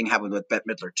mean, the same thing happened with Bette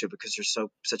Midler, too, because they're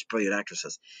such brilliant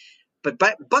actresses. But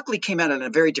Buckley came out in a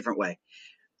very different way.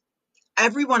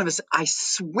 Every one of us, I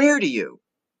swear to you,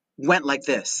 went like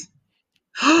this.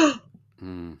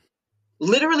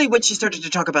 Literally when she started to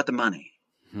talk about the money.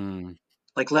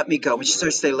 Like, let me go. When she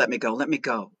started to say, let me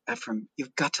go. Ephraim,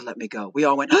 you've got to let me go. We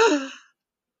all went,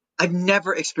 I've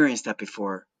never experienced that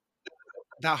before.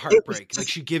 That heartbreak. Like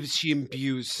she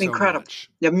imbues so incredible. Much.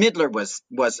 Yeah, Midler was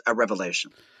a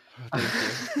revelation.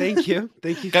 Thank you.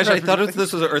 Guys, I thought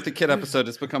this was an Eartha Kitt episode.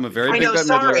 It's become a very big Bette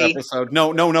Midler episode.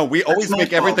 No. We always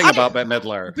make everything about Bette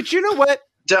Midler. But you know what?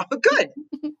 Good.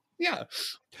 Yeah.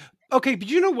 Okay, but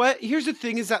you know what? Here's the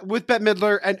thing: is that with Bette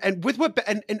Midler and with what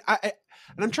and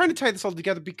I'm trying to tie this all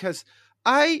together because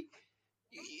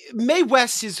Mae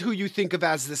West is who you think of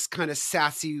as this kind of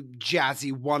sassy,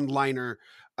 jazzy one-liner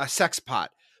sex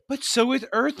pot, but so with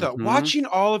Eartha. Watching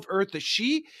all of Eartha,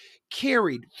 she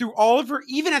carried through all of her,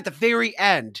 even at the very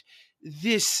end,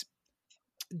 this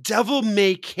devil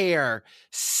may care,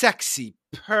 sexy,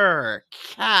 purr,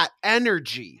 cat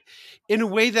energy in a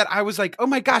way that I was like, oh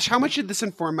my gosh, how much did this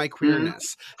inform my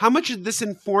queerness? How much did this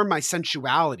inform my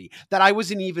sensuality that I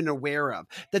wasn't even aware of?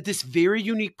 That this very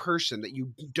unique person that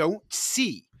you don't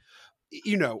see,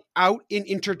 out in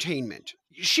entertainment,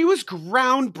 she was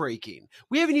groundbreaking.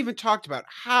 We haven't even talked about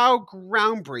how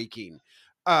groundbreaking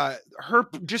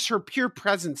her pure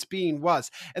presence being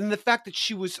was, and the fact that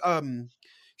she was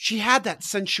she had that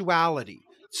sensuality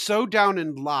so down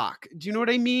in lock. Do you know what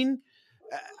I mean?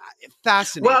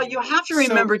 Fascinating. Well, you have to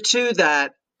remember too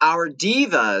that our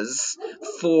divas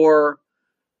for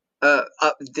a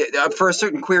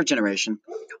certain queer generation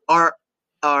are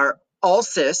all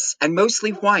cis and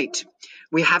mostly white.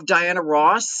 We have Diana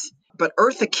Ross, but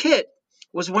Eartha Kitt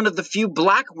was one of the few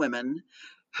Black women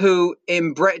who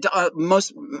embraced,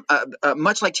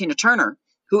 much like Tina Turner,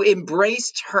 who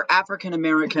embraced her African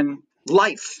American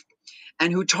life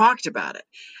and who talked about it.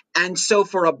 And so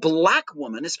for a Black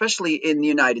woman, especially in the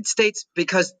United States,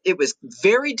 because it was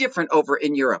very different over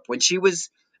in Europe, when she was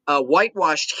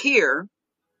whitewashed here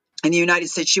in the United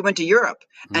States, she went to Europe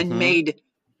and made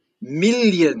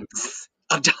millions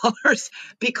of dollars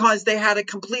because they had a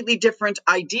completely different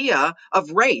idea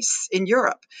of race in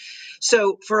Europe.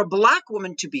 So for a Black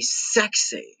woman to be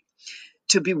sexy,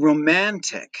 to be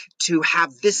romantic, to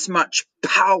have this much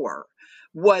power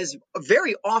was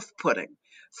very off-putting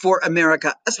for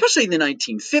America, especially in the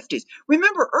 1950s.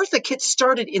 Remember, Eartha Kitt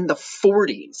started in the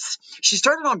 40s. She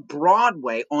started on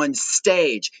Broadway on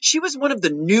stage. She was one of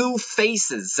the new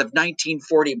faces of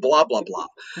 1940, blah, blah, blah.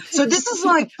 So this is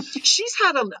like, she's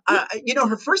had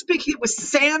her first big hit was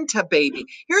Santa Baby.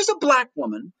 Here's a Black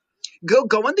woman. Go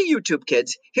on the YouTube,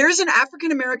 kids. Here's an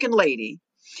African-American lady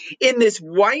in this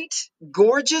white,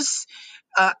 gorgeous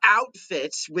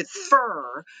outfit with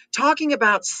fur talking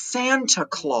about Santa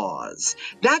Claus.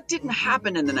 That didn't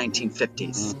happen in the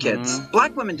 1950s, kids.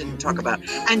 Black women didn't talk about it.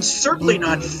 And certainly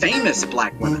not famous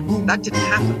Black women. That didn't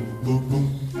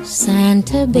happen.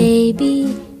 Santa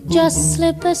baby, just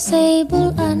slip a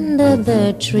sable under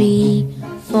the tree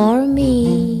for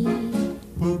me.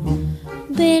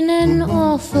 Been an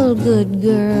awful good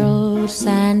girl,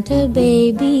 Santa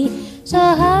baby, so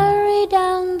hurry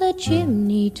down the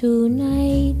chimney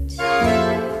tonight.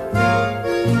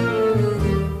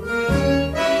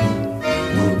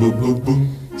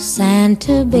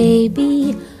 Santa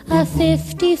baby, a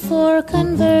 54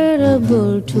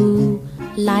 convertible to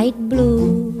light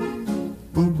blue.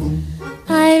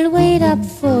 I'll wait up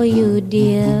for you,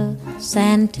 dear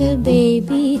Santa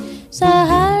baby, so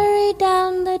hurry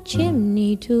down the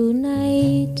chimney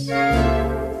tonight.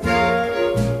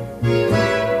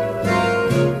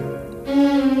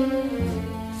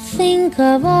 Think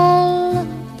of all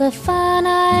the fun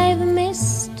I've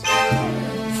missed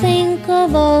think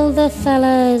of all the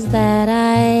fellas that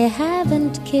I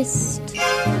haven't kissed.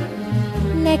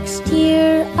 Next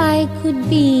year I could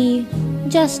be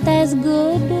just as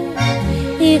good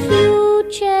if you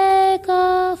check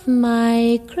off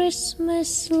my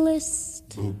Christmas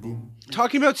list.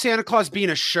 Talking about Santa Claus being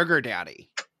a sugar daddy.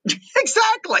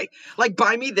 Exactly. Like,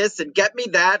 buy me this and get me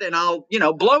that and I'll,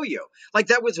 blow you. Like,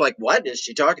 that was like, what is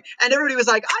she talking? And everybody was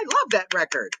like, I love that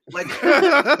record.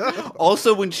 Like,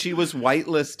 also, when she was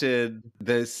whitelisted,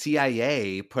 the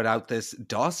CIA put out this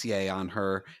dossier on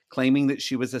her claiming that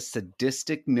she was a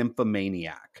sadistic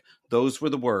nymphomaniac. Those were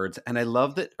the words. And I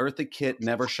love that Eartha Kitt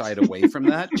never shied away from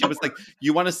that. She was like,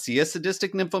 you want to see a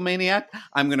sadistic nymphomaniac?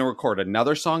 I'm going to record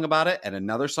another song about it and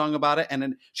another song about it. And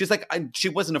then she's like, she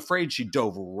wasn't afraid. She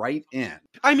dove right in.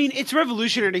 I mean, it's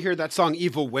revolutionary to hear that song,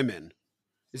 Evil Women.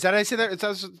 Is that how I say that? Is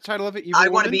that the title of it? I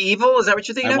Want to Be Evil? Is that what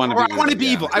you're thinking of? I Want to Be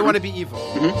Evil. I Want to Be Evil.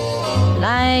 Mm-hmm.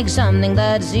 Like something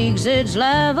that seeks its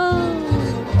level.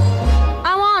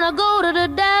 I want to go to the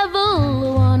devil.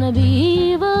 I want to be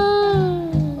evil.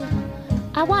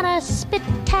 I want to spit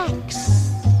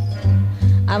tax.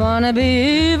 I want to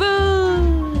be evil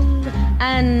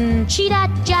and cheat at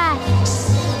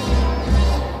jacks.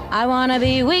 I want to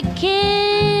be wicked.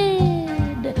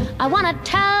 I want to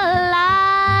tell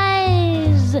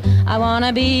lies. I want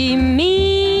to be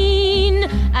mean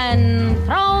and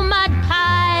throw mud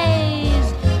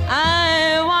pies.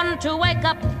 I want to wake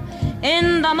up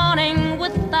in the morning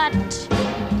with that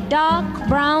dark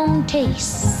brown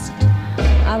taste.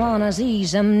 I want to see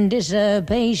some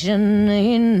dissipation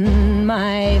in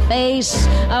my face.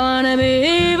 I want to be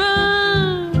evil.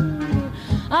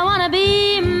 I want to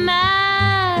be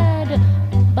mad.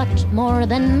 But more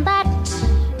than that,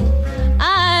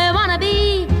 I want to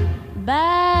be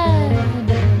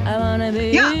bad. I want to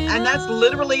be Yeah, and that's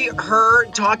literally her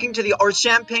talking to or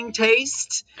Champagne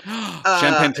Taste.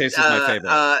 Champagne Taste is my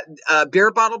favorite.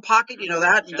 Beer Bottle Pocket,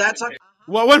 that song.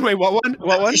 What one? Wait, what one?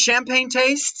 What one? Champagne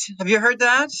Taste. Have you heard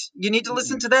that? You need to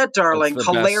listen to that, darling.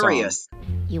 Hilarious.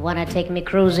 You want to take me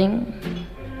cruising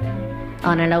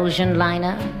on an ocean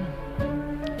liner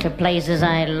to places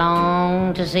I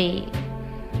long to see?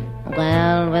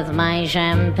 Well, with my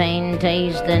champagne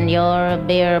taste and your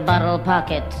beer bottle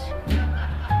pocket,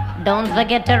 don't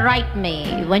forget to write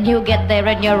me when you get there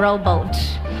in your rowboat,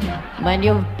 when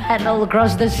you paddle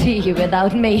across the sea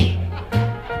without me.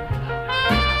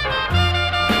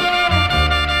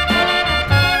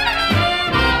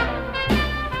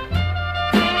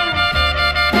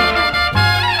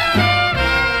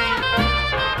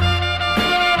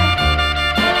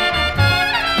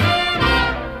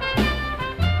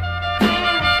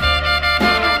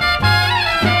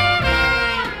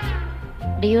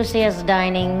 Do you see us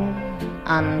dining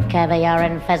on caviar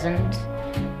and pheasant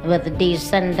with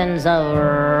descendants of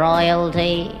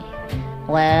royalty?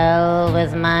 Well,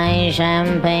 with my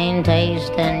champagne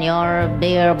taste and your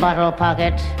beer bottle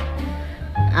pocket,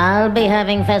 I'll be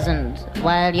having pheasant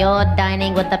while you're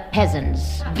dining with the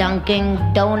peasants, dunking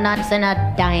donuts in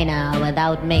a diner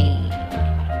without me.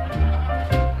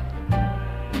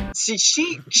 See,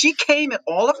 she came at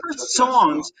all of her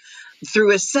songs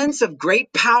through a sense of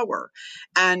great power.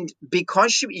 And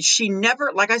because she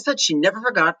never, like I said, she never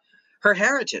forgot her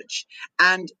heritage.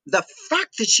 And the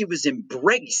fact that she was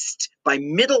embraced by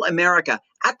middle America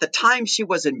at the time she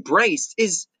was embraced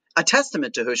is a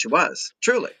testament to who she was,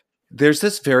 truly. There's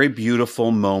this very beautiful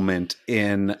moment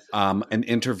in an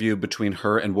interview between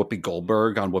her and Whoopi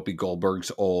Goldberg on Whoopi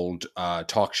Goldberg's old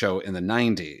talk show in the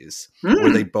 90s,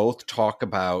 where they both talk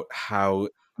about how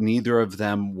neither of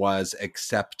them was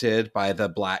accepted by the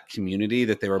Black community,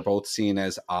 that they were both seen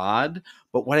as odd.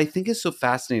 But what I think is so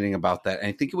fascinating about that, and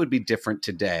I think it would be different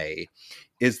today,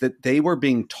 is that they were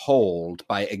being told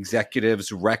by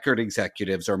executives, record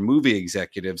executives, or movie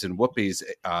executives in Whoopi's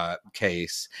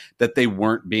case, that they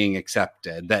weren't being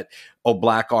accepted, that, oh,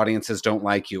 Black audiences don't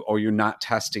like you, or you're not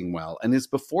testing well. And it's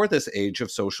before this age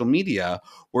of social media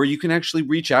where you can actually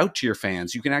reach out to your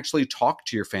fans. You can actually talk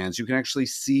to your fans. You can actually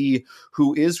see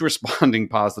who is responding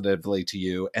positively to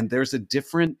you. And there's a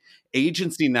different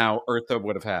agency now Eartha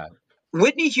would have had.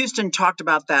 Whitney Houston talked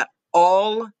about that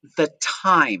all the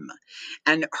time.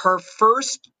 And her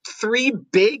first 3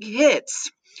 big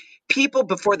hits, people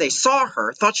before they saw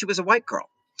her thought she was a white girl.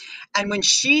 And when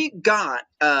she got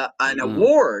an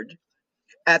award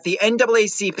at the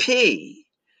NAACP,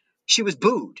 she was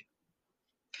booed.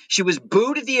 She was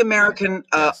booed at the American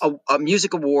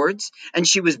Music Awards, and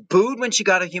she was booed when she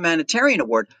got a humanitarian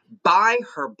award by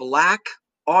her Black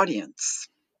audience.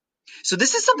 So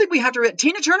this is something we have to read.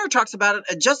 Tina Turner talks about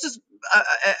it just as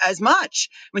as much.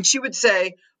 When she would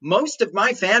say, most of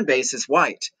my fan base is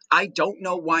white. I don't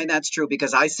know why that's true,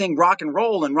 because I sing rock and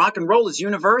roll is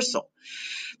universal.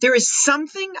 There is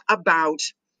something about,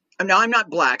 now I'm not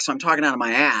black, so I'm talking out of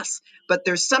my ass, but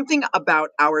there's something about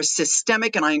our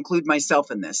systemic, and I include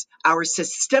myself in this, our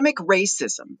systemic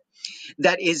racism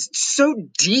that is so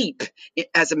deep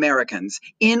as Americans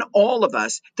in all of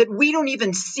us that we don't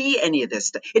even see any of this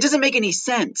stuff. It doesn't make any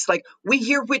sense. Like, we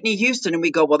hear Whitney Houston and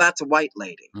we go, well, that's a white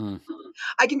lady.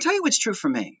 I can tell you what's true for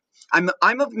me. I'm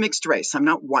of mixed race. I'm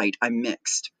not white. I'm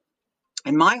mixed.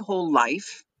 And my whole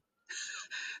life,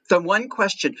 the one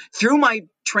question through my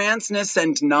transness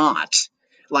and not,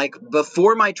 like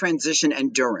before my transition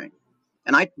and during,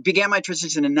 and I began my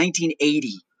transition in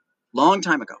 1980, long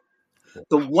time ago.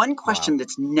 The one question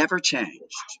that's never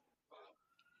changed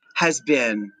has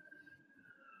been,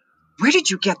 where did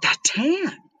you get that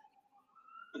tan?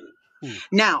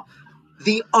 Now,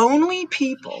 the only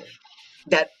people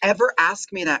that ever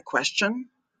ask me that question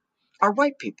are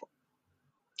white people.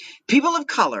 People of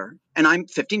color, and I'm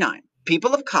 59,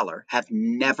 people of color have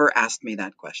never asked me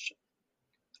that question.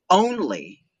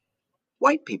 Only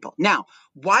white people. Now,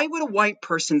 why would a white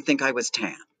person think I was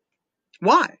tan?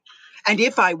 Why? And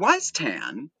if I was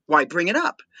tan, why bring it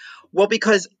up? Well,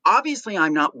 because obviously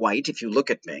I'm not white. If you look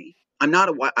at me, I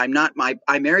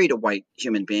married a white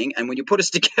human being. And when you put us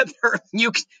together,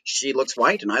 she looks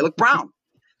white and I look brown.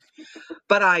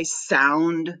 But I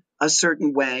sound a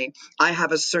certain way. I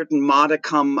have a certain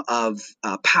modicum of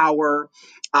power.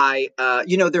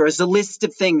 There is a list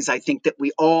of things I think that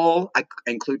we all, I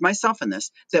include myself in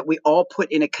this, that we all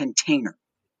put in a container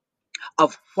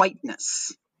of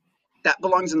whiteness. That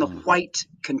belongs in the white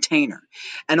container.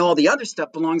 And all the other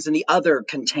stuff belongs in the other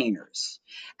containers.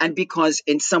 And because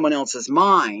in someone else's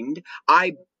mind,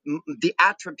 the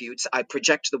attributes I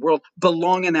project to the world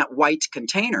belong in that white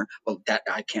container. Well, that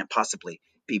I can't possibly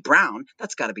be brown.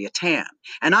 That's got to be a tan.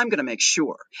 And I'm going to make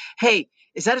sure, hey,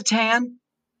 is that a tan?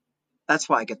 That's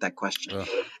why I get that question.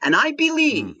 And I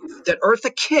believe that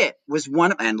Eartha Kitt was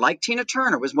and like Tina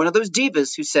Turner, was one of those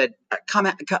divas who said,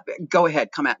 go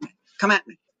ahead, come at me. Come at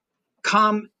me.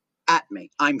 Come at me.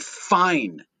 I'm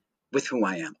fine with who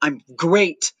I am. I'm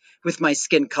great with my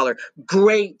skin color,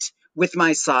 great with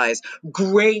my size,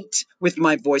 great with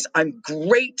my voice. I'm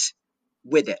great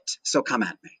with it. So come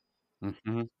at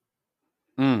me.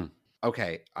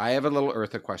 Okay, I have a little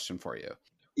Eartha question for you.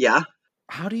 Yeah.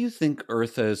 How do you think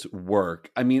Eartha's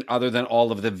work, I mean, other than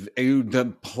all of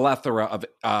the plethora of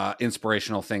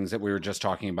inspirational things that we were just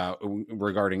talking about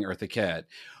regarding Eartha Kitt,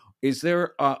 is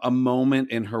there a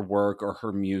moment in her work or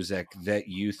her music that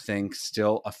you think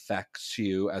still affects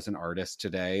you as an artist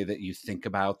today, that you think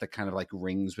about, that kind of like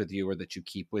rings with you or that you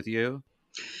keep with you?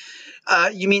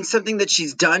 You mean something that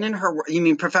she's done in her work? You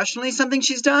mean professionally something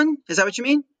she's done? Is that what you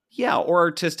mean? Yeah, or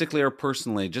artistically or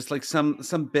personally, just like some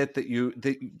bit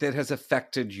that has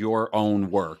affected your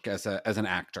own work as an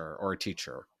actor or a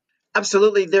teacher.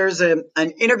 Absolutely. There's an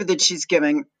interview that she's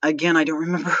giving. Again, I don't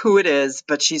remember who it is,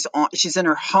 but she's in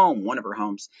her home, one of her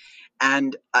homes,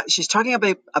 and she's talking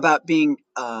about being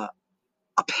a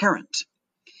parent,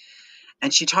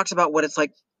 and she talks about what it's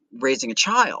like raising a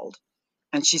child,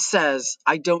 and she says,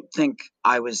 "I don't think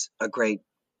I was a great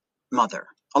mother."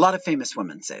 A lot of famous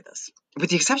women say this, with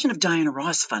the exception of Diana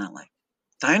Ross. Funnily,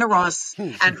 Diana Ross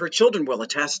and her children will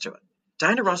attest to it.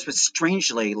 Diana Ross was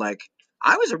strangely like,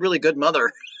 I was a really good mother.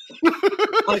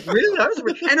 Like, really?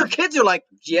 And her kids are like,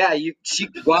 yeah, she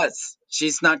was.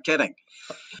 She's not kidding.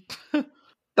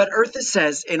 But Eartha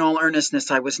says, in all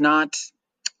earnestness, I was not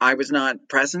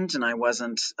present, and I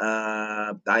wasn't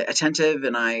attentive,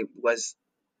 and it was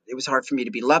hard for me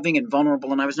to be loving and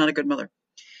vulnerable, and I was not a good mother.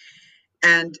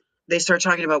 And they start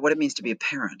talking about what it means to be a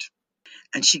parent.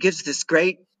 And she gives this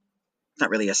great, not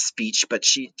really a speech, but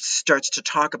she starts to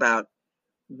talk about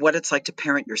what it's like to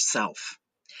parent yourself,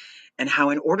 and how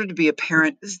in order to be a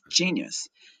parent, this is genius.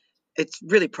 It's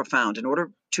really profound. In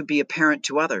order to be a parent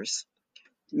to others,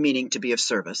 meaning to be of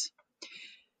service,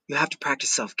 you have to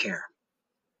practice self-care.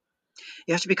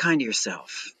 You have to be kind to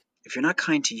yourself. If you're not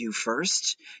kind to you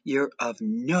first, you're of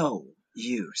no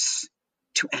use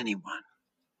to anyone.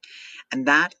 And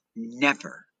that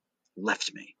never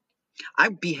left me. I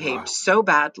behaved so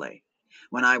badly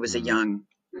when I was a young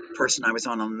person. I was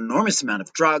on an enormous amount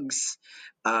of drugs.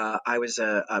 I was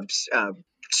a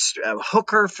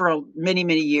hooker for many,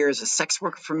 many years, a sex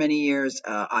worker for many years.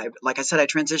 Like I said, I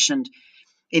transitioned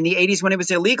in the 80s when it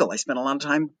was illegal. I spent a lot of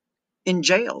time in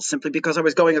jail simply because I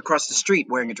was going across the street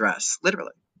wearing a dress,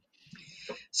 literally.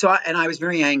 So, I was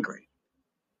very angry,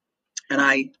 and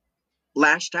I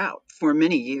lashed out for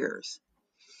many years.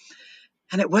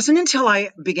 And it wasn't until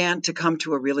I began to come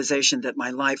to a realization that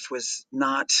my life was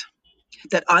not,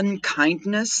 that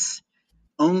unkindness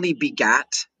only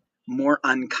begat more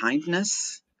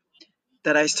unkindness,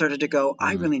 that I started to go,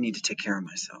 I really need to take care of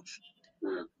myself.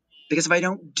 Because if I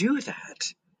don't do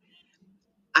that,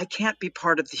 I can't be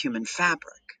part of the human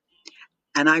fabric.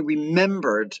 And I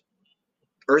remembered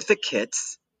Eartha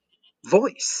Kitt's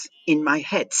voice in my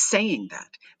head saying that.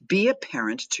 Be a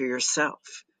parent to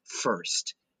yourself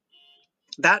first.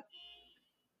 That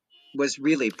was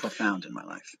really profound in my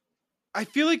life. I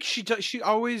feel like she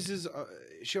always is.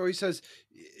 She always says,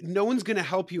 "No one's going to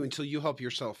help you until you help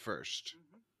yourself first."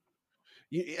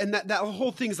 And that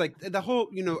whole thing's like the whole,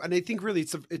 and I think really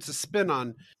it's a spin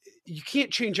on, you can't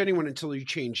change anyone until you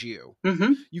change you.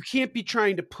 Mm-hmm. You can't be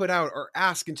trying to put out or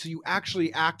ask until you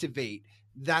actually activate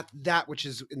that which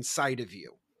is inside of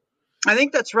you. I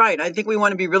think that's right. I think we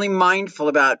want to be really mindful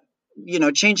about,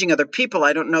 changing other people.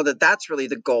 I don't know that that's really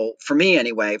the goal for me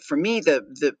anyway. For me,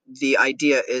 the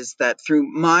idea is that through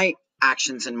my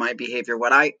actions and my behavior,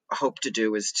 what I hope to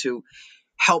do is to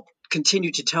help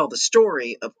continue to tell the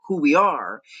story of who we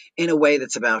are in a way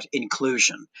that's about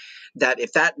inclusion. That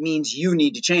if that means you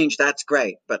need to change, that's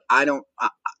great. But I don't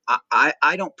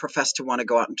profess to want to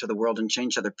go out into the world and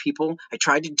change other people. I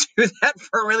tried to do that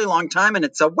for a really long time, and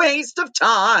it's a waste of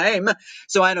time.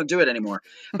 So I don't do it anymore.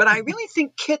 But I really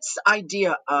think Kitt's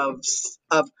idea of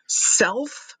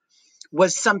self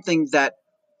was something that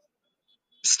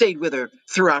stayed with her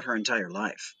throughout her entire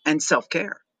life, and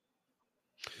self-care.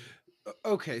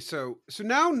 Okay, so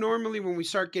now normally when we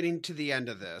start getting to the end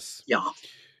of this, yeah,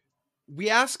 we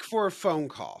ask for a phone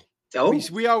call. Oh,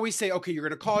 we always say, okay, you're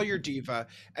going to call your diva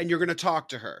and you're going to talk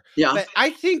to her. Yeah, but I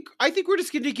think we're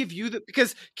just going to give you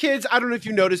because kids, I don't know if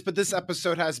you noticed, but this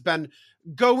episode has been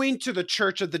going to the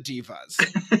Church of the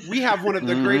Divas. We have one of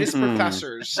the greatest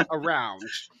professors around.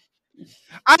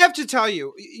 I have to tell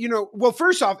you, well,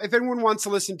 first off, if anyone wants to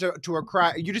listen to a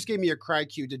cry, you just gave me a cry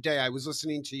cue today. I was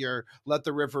listening to your Let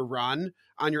the River Run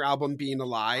on your album Being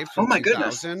Alive from 2000.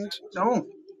 Goodness. Oh.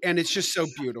 And it's just so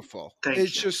beautiful.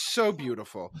 It's just so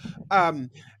beautiful. And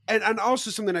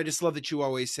also something I just love that you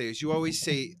always say is you always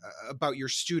say about your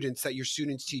students that your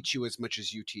students teach you as much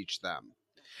as you teach them.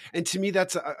 And to me,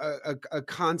 that's a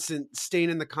constant, staying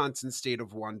in the constant state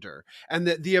of wonder. And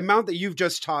the amount that you've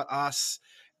just taught us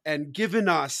and given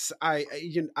us, I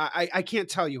can't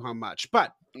tell you how much.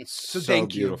 But so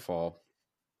thank you. Beautiful.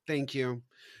 Thank you.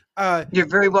 You're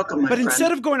very welcome, my friend.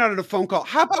 Instead of going out on a phone call,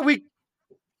 how about we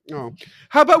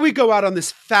go out on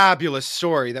this fabulous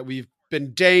story that we've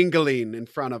been dangling in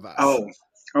front of us? Oh,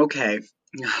 okay.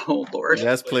 Oh, Lord.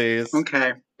 Yes, please.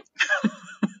 Okay.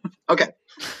 Okay.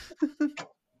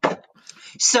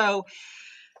 So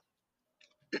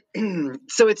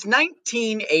it's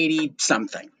 1980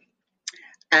 something.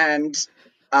 And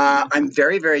I'm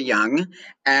very, very young.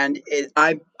 And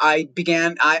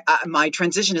my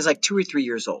transition is like 2 or 3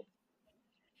 years old.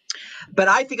 But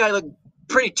I think I look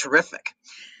pretty terrific.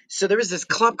 So there was this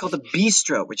club called the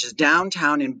Bistro, which is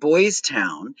downtown in Boys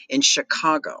Town in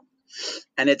Chicago.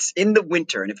 And it's in the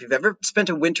winter. And if you've ever spent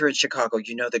a winter in Chicago,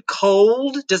 you know that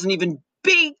cold doesn't even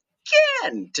begin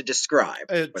to describe.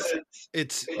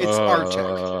 It's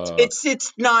Arctic.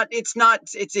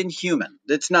 It's inhuman.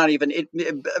 It's not even,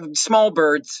 small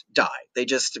birds die. They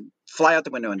just fly out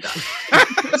the window and die.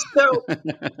 So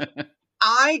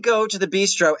I go to the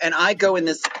Bistro and I go in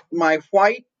my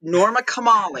white Norma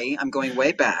Kamali. I'm going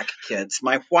way back, kids.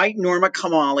 My white Norma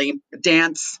Kamali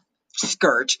dance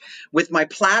skirt with my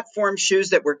platform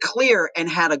shoes that were clear and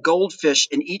had a goldfish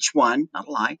in each one. Not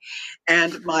a lie.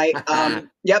 And my,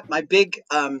 my big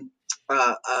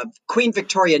Queen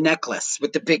Victoria necklace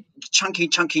with the big chunky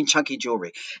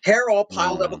jewelry. Hair all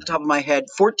piled up at the top of my head,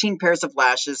 14 pairs of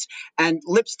lashes, and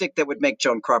lipstick that would make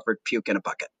Joan Crawford puke in a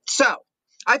bucket. So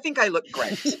I think I look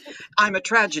great. I'm a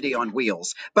tragedy on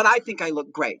wheels, but I think I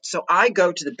look great. So I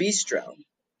go to the Bistro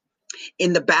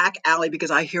in the back alley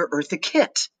because I hear Eartha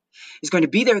Kitt is going to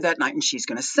be there that night and she's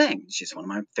going to sing. She's one of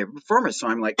my favorite performers. So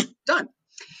I'm like, done.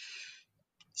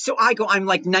 So I go, I'm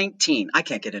like 19. I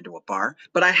can't get into a bar,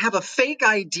 but I have a fake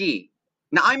ID.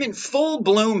 Now I'm in full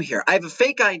bloom here. I have a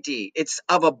fake ID. It's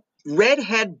of a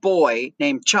redhead boy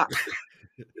named Chuck.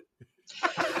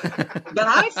 But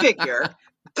I figure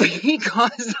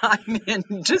because I'm in,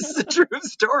 this is a true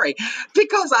story,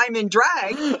 because I'm in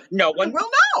drag, no one will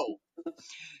know.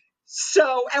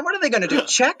 So, and what are they going to do?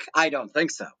 Check? I don't think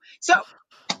so. So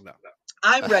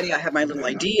I'm ready. I have my little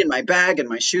ID in my bag and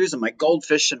my shoes and my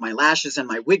goldfish and my lashes and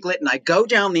my wiglet. And I go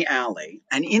down the alley.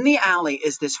 And in the alley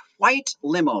is this white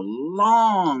limo,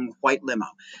 long white limo.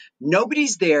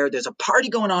 Nobody's there. There's a party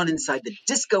going on inside. The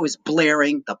disco is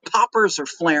blaring. The poppers are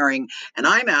flaring. And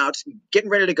I'm out getting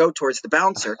ready to go towards the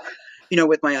bouncer,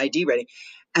 with my ID ready.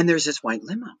 And there's this white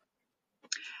limo.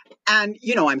 And,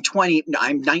 I'm 20,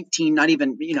 I'm 19, not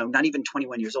even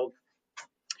 21 years old.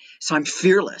 So I'm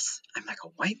fearless. I'm like, a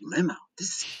white limo. This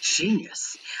is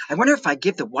genius. I wonder if I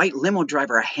give the white limo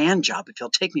driver a hand job, if he'll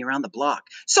take me around the block.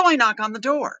 So I knock on the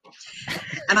door.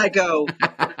 And I go,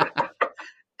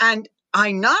 and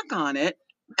I knock on it,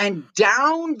 and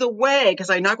down the way, because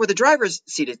I knock where the driver's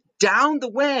seat is, down the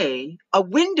way, a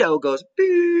window goes,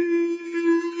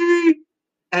 beep,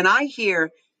 and I hear,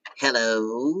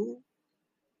 hello,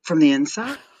 from the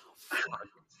inside.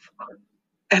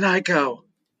 And I go,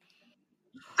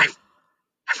 I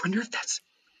wonder if that's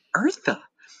Eartha.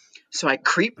 So I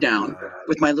creep down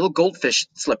with my little goldfish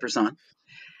slippers on,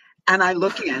 and I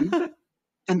look in,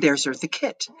 and there's Eartha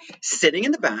Kitt sitting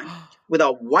in the back with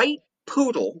a white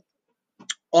poodle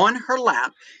on her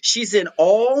lap. She's in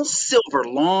all silver,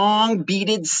 long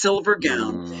beaded silver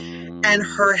gown, and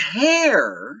her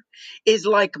hair is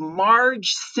like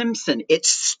Marge Simpson. It's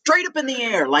straight up in the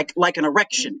air, like an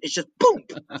erection. It's just boom,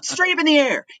 straight up in the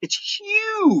air. It's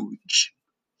huge.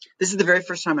 This is the very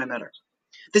first time I met her.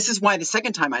 This is why the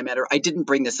second time I met her, I didn't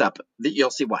bring this up. You'll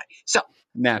see why. So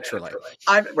naturally,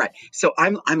 I'm right. So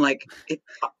I'm like,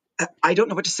 I don't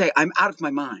know what to say. I'm out of my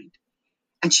mind.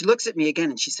 And she looks at me again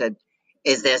and she said,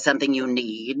 "Is there something you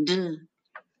need?"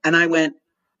 And I went,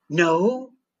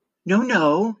 No.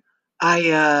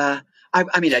 I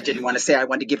mean, I didn't want to say I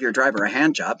wanted to give your driver a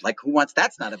hand job. Like, who wants?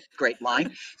 That's not a great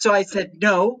line. So I said,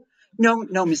 No,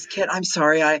 Miss Kitt, I'm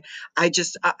sorry. I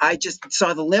just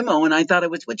saw the limo and I thought it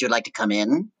was. Would you like to come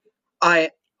in?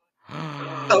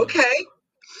 Okay.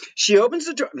 She opens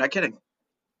the door. I'm not kidding.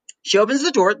 She opens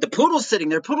the door. The poodle's sitting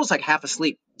there. Poodle's like half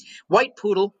asleep. White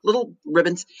poodle, little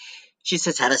ribbons. She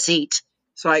says, "Have a seat."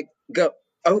 So I go,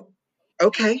 "Oh,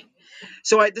 okay."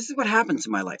 So this is what happens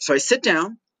in my life. So I sit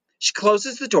down. She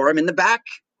closes the door. I'm in the back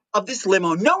of this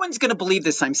limo. No one's going to believe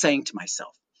this, I'm saying to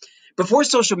myself. Before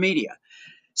social media.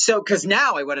 So, because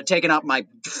now I would have taken out my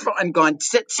and gone,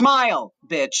 smile,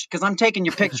 bitch, because I'm taking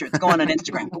your picture. It's going on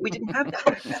Instagram. But we didn't have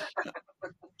that.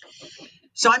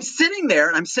 So I'm sitting there,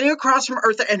 and I'm sitting across from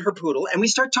Eartha and her poodle, and we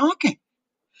start talking.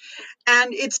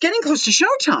 And it's getting close to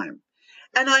showtime.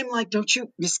 And I'm like, don't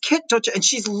you, Miss Kitt, don't you? And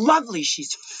she's lovely.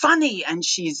 She's funny, and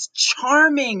she's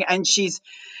charming, and she's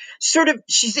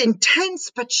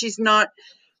intense, but she's not,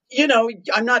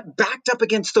 I'm not backed up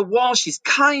against the wall. She's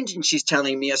kind, and she's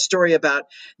telling me a story about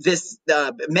this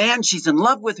man she's in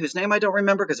love with, whose name I don't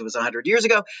remember because it was 100 years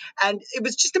ago. And it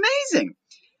was just amazing.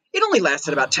 It only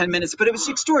lasted about 10 minutes, but it was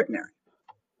extraordinary.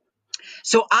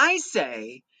 So I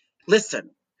say, listen,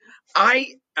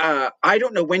 I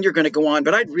don't know when you're going to go on,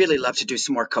 but I'd really love to do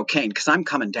some more cocaine because I'm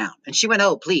coming down. And she went,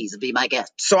 "Oh, please be my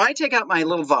guest." So I take out my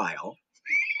little vial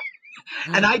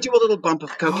and I do a little bump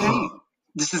of cocaine.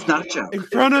 This is not a joke. In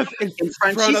front of She's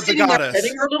the sitting goddess. there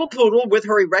petting her little poodle with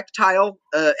her erectile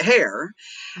hair.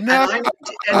 No. And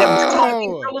we're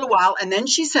talking for a little while. And then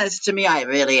she says to me, "I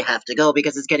really have to go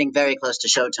because it's getting very close to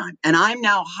showtime." And I'm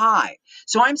now high.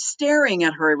 So I'm staring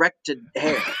at her erected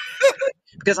hair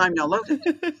because I'm now loaded.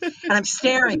 And I'm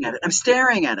staring at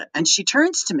it. And she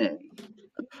turns to me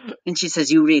and she says,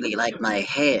 "You really like my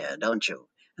hair, don't you?"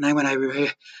 And I went, I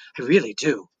really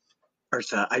do,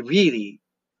 Eartha.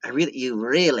 You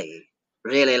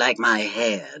really like my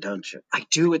hair, don't you?" "I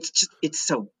do. It's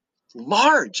so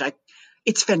large.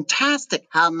 It's fantastic."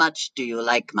 "How much do you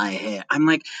like my hair?" I'm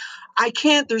like, I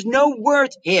can't. There's no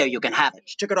words. "Here, you can have it."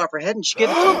 She took it off her head and she gave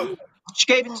it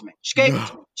to me.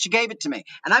 She gave it to me.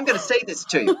 And I'm going to say this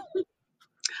to you.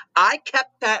 I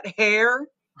kept that hair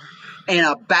in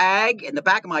a bag in the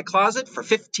back of my closet for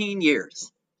 15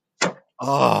 years.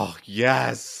 Oh,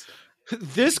 yes.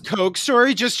 This Coke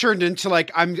story just turned into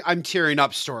like I'm tearing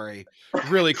up story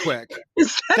really quick.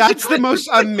 That's the most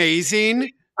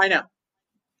amazing. I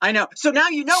know. So now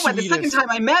you know why the second time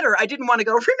I met her, I didn't want to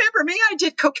go, "Remember me? I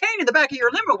did cocaine in the back of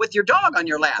your limo with your dog on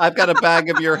your lap." I've got a bag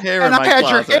of your hair and in my I had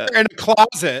closet. your hair in a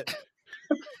closet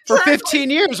for 15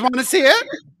 years. Want to see it?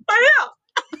 I know.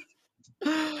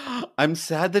 I'm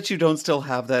sad that you don't still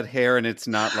have that hair and it's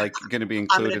not like going to be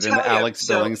included in Alex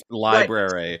Billings'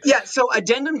 library. Right. Yeah, so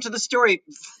addendum to the story,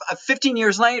 15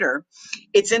 years later,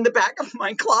 it's in the back of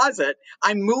my closet.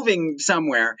 I'm moving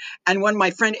somewhere. And when my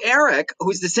friend Eric,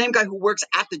 who's the same guy who works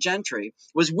at the Gentry,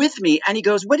 was with me, and he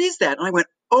goes, "What is that?" And I went,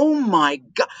 oh my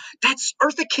God, that's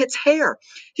Eartha Kitt's hair.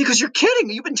 He goes, you're kidding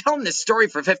me. You've been telling this story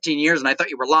for 15 years and I thought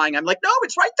you were lying. I'm like, no,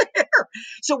 it's right there.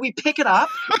 So we pick it up.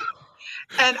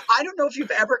 And I don't know if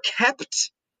you've ever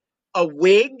kept a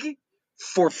wig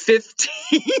for 15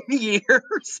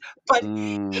 years, but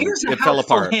here's a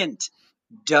helpful hint.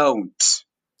 Don't.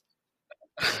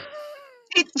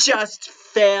 It just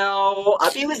fell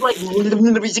up. It was like,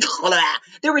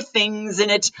 there were things in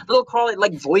it, little crawly,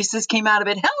 like voices came out of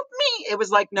it. Help me. It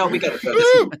was like, no, we got to throw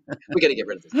this. We got to get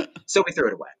rid of this. So we threw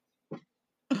it away.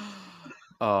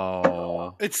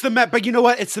 Oh. It's but you know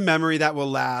what? It's the memory that will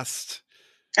last.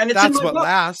 And that's what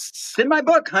lasts. It's in my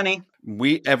book, honey.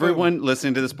 Everyone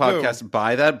listening to this podcast,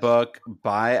 buy that book,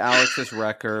 buy Alex's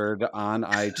record on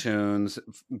iTunes,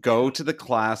 go to the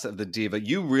class of the diva.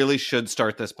 You really should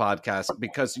start this podcast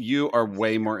because you are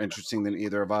way more interesting than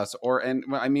either of us. You're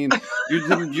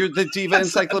the diva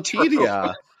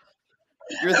encyclopedia.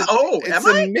 It's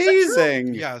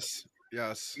amazing. Yes.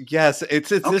 This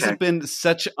has been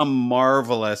such a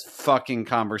marvelous fucking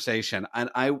conversation. And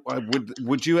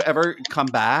would you ever come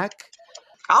back?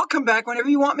 I'll come back whenever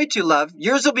you want me to, love.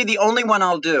 Yours will be the only one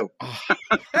I'll do.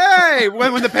 Hey,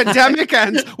 when the pandemic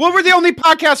ends, well, we're the only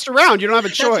podcast around. You don't have a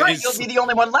choice. That's right. You'll be the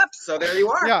only one left. So there you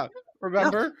are. Yeah.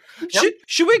 Remember? Yeah.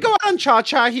 Should we go out on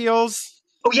cha-cha heels?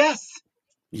 Oh, yes.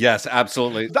 Yes,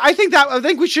 absolutely. I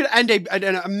think we should end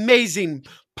an amazing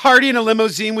party in a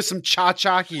limousine with some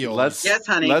cha-cha heels. Yes,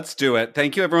 honey. Let's do it.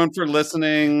 Thank you, everyone, for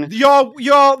listening.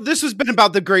 Y'all, this has been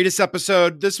about the greatest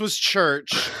episode. This was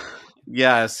church.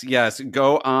 Yes.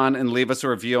 Go on and leave us a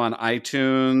review on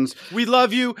iTunes. We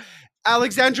love you.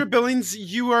 Alexandra Billings,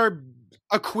 you are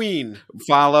a queen.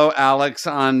 Follow Alex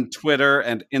on Twitter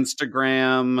and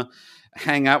Instagram.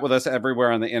 Hang out with us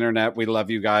everywhere on the internet. We love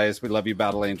you guys. We love you,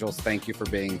 Battle Angels. Thank you for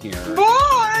being here.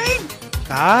 Bye.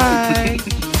 Bye.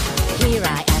 Here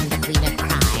I am, the queen of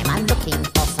crime. I'm looking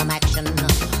for some action.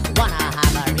 Wanna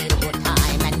have a real good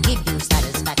time and give you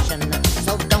satisfaction.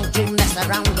 So don't you mess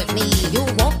around with me. You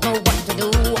won't know what to do.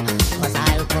 'Cause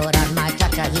I'll put on my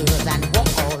cha-cha heels and walk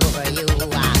all over you.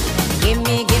 Give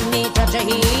me cha-cha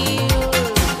heels.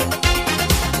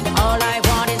 All I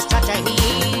want is cha-cha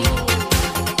heels.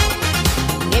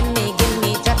 Give me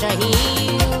cha-cha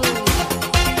heels.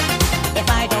 If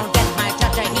I don't get my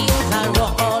cha-cha heels, I'll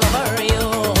walk all over you.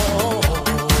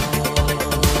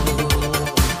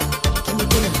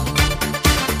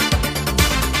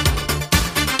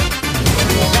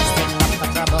 Dressing up for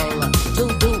trouble, to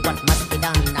do what must be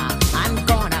done. I'm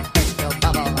gonna burst your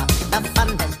bubble. The fun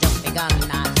has just begun.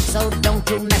 So don't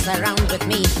you mess around with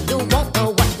me. You won't know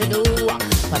what to do.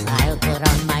 'Cause I'll put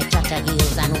on my cha-cha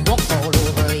heels and walk all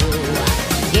over you.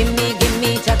 Give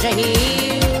me cha-cha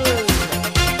heels.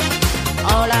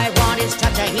 All I want is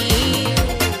cha-cha heels.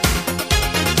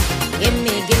 Give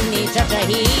me cha-cha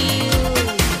heels.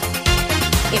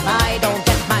 If I don't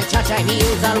get my cha-cha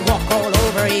heels, I'll walk all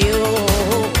over you.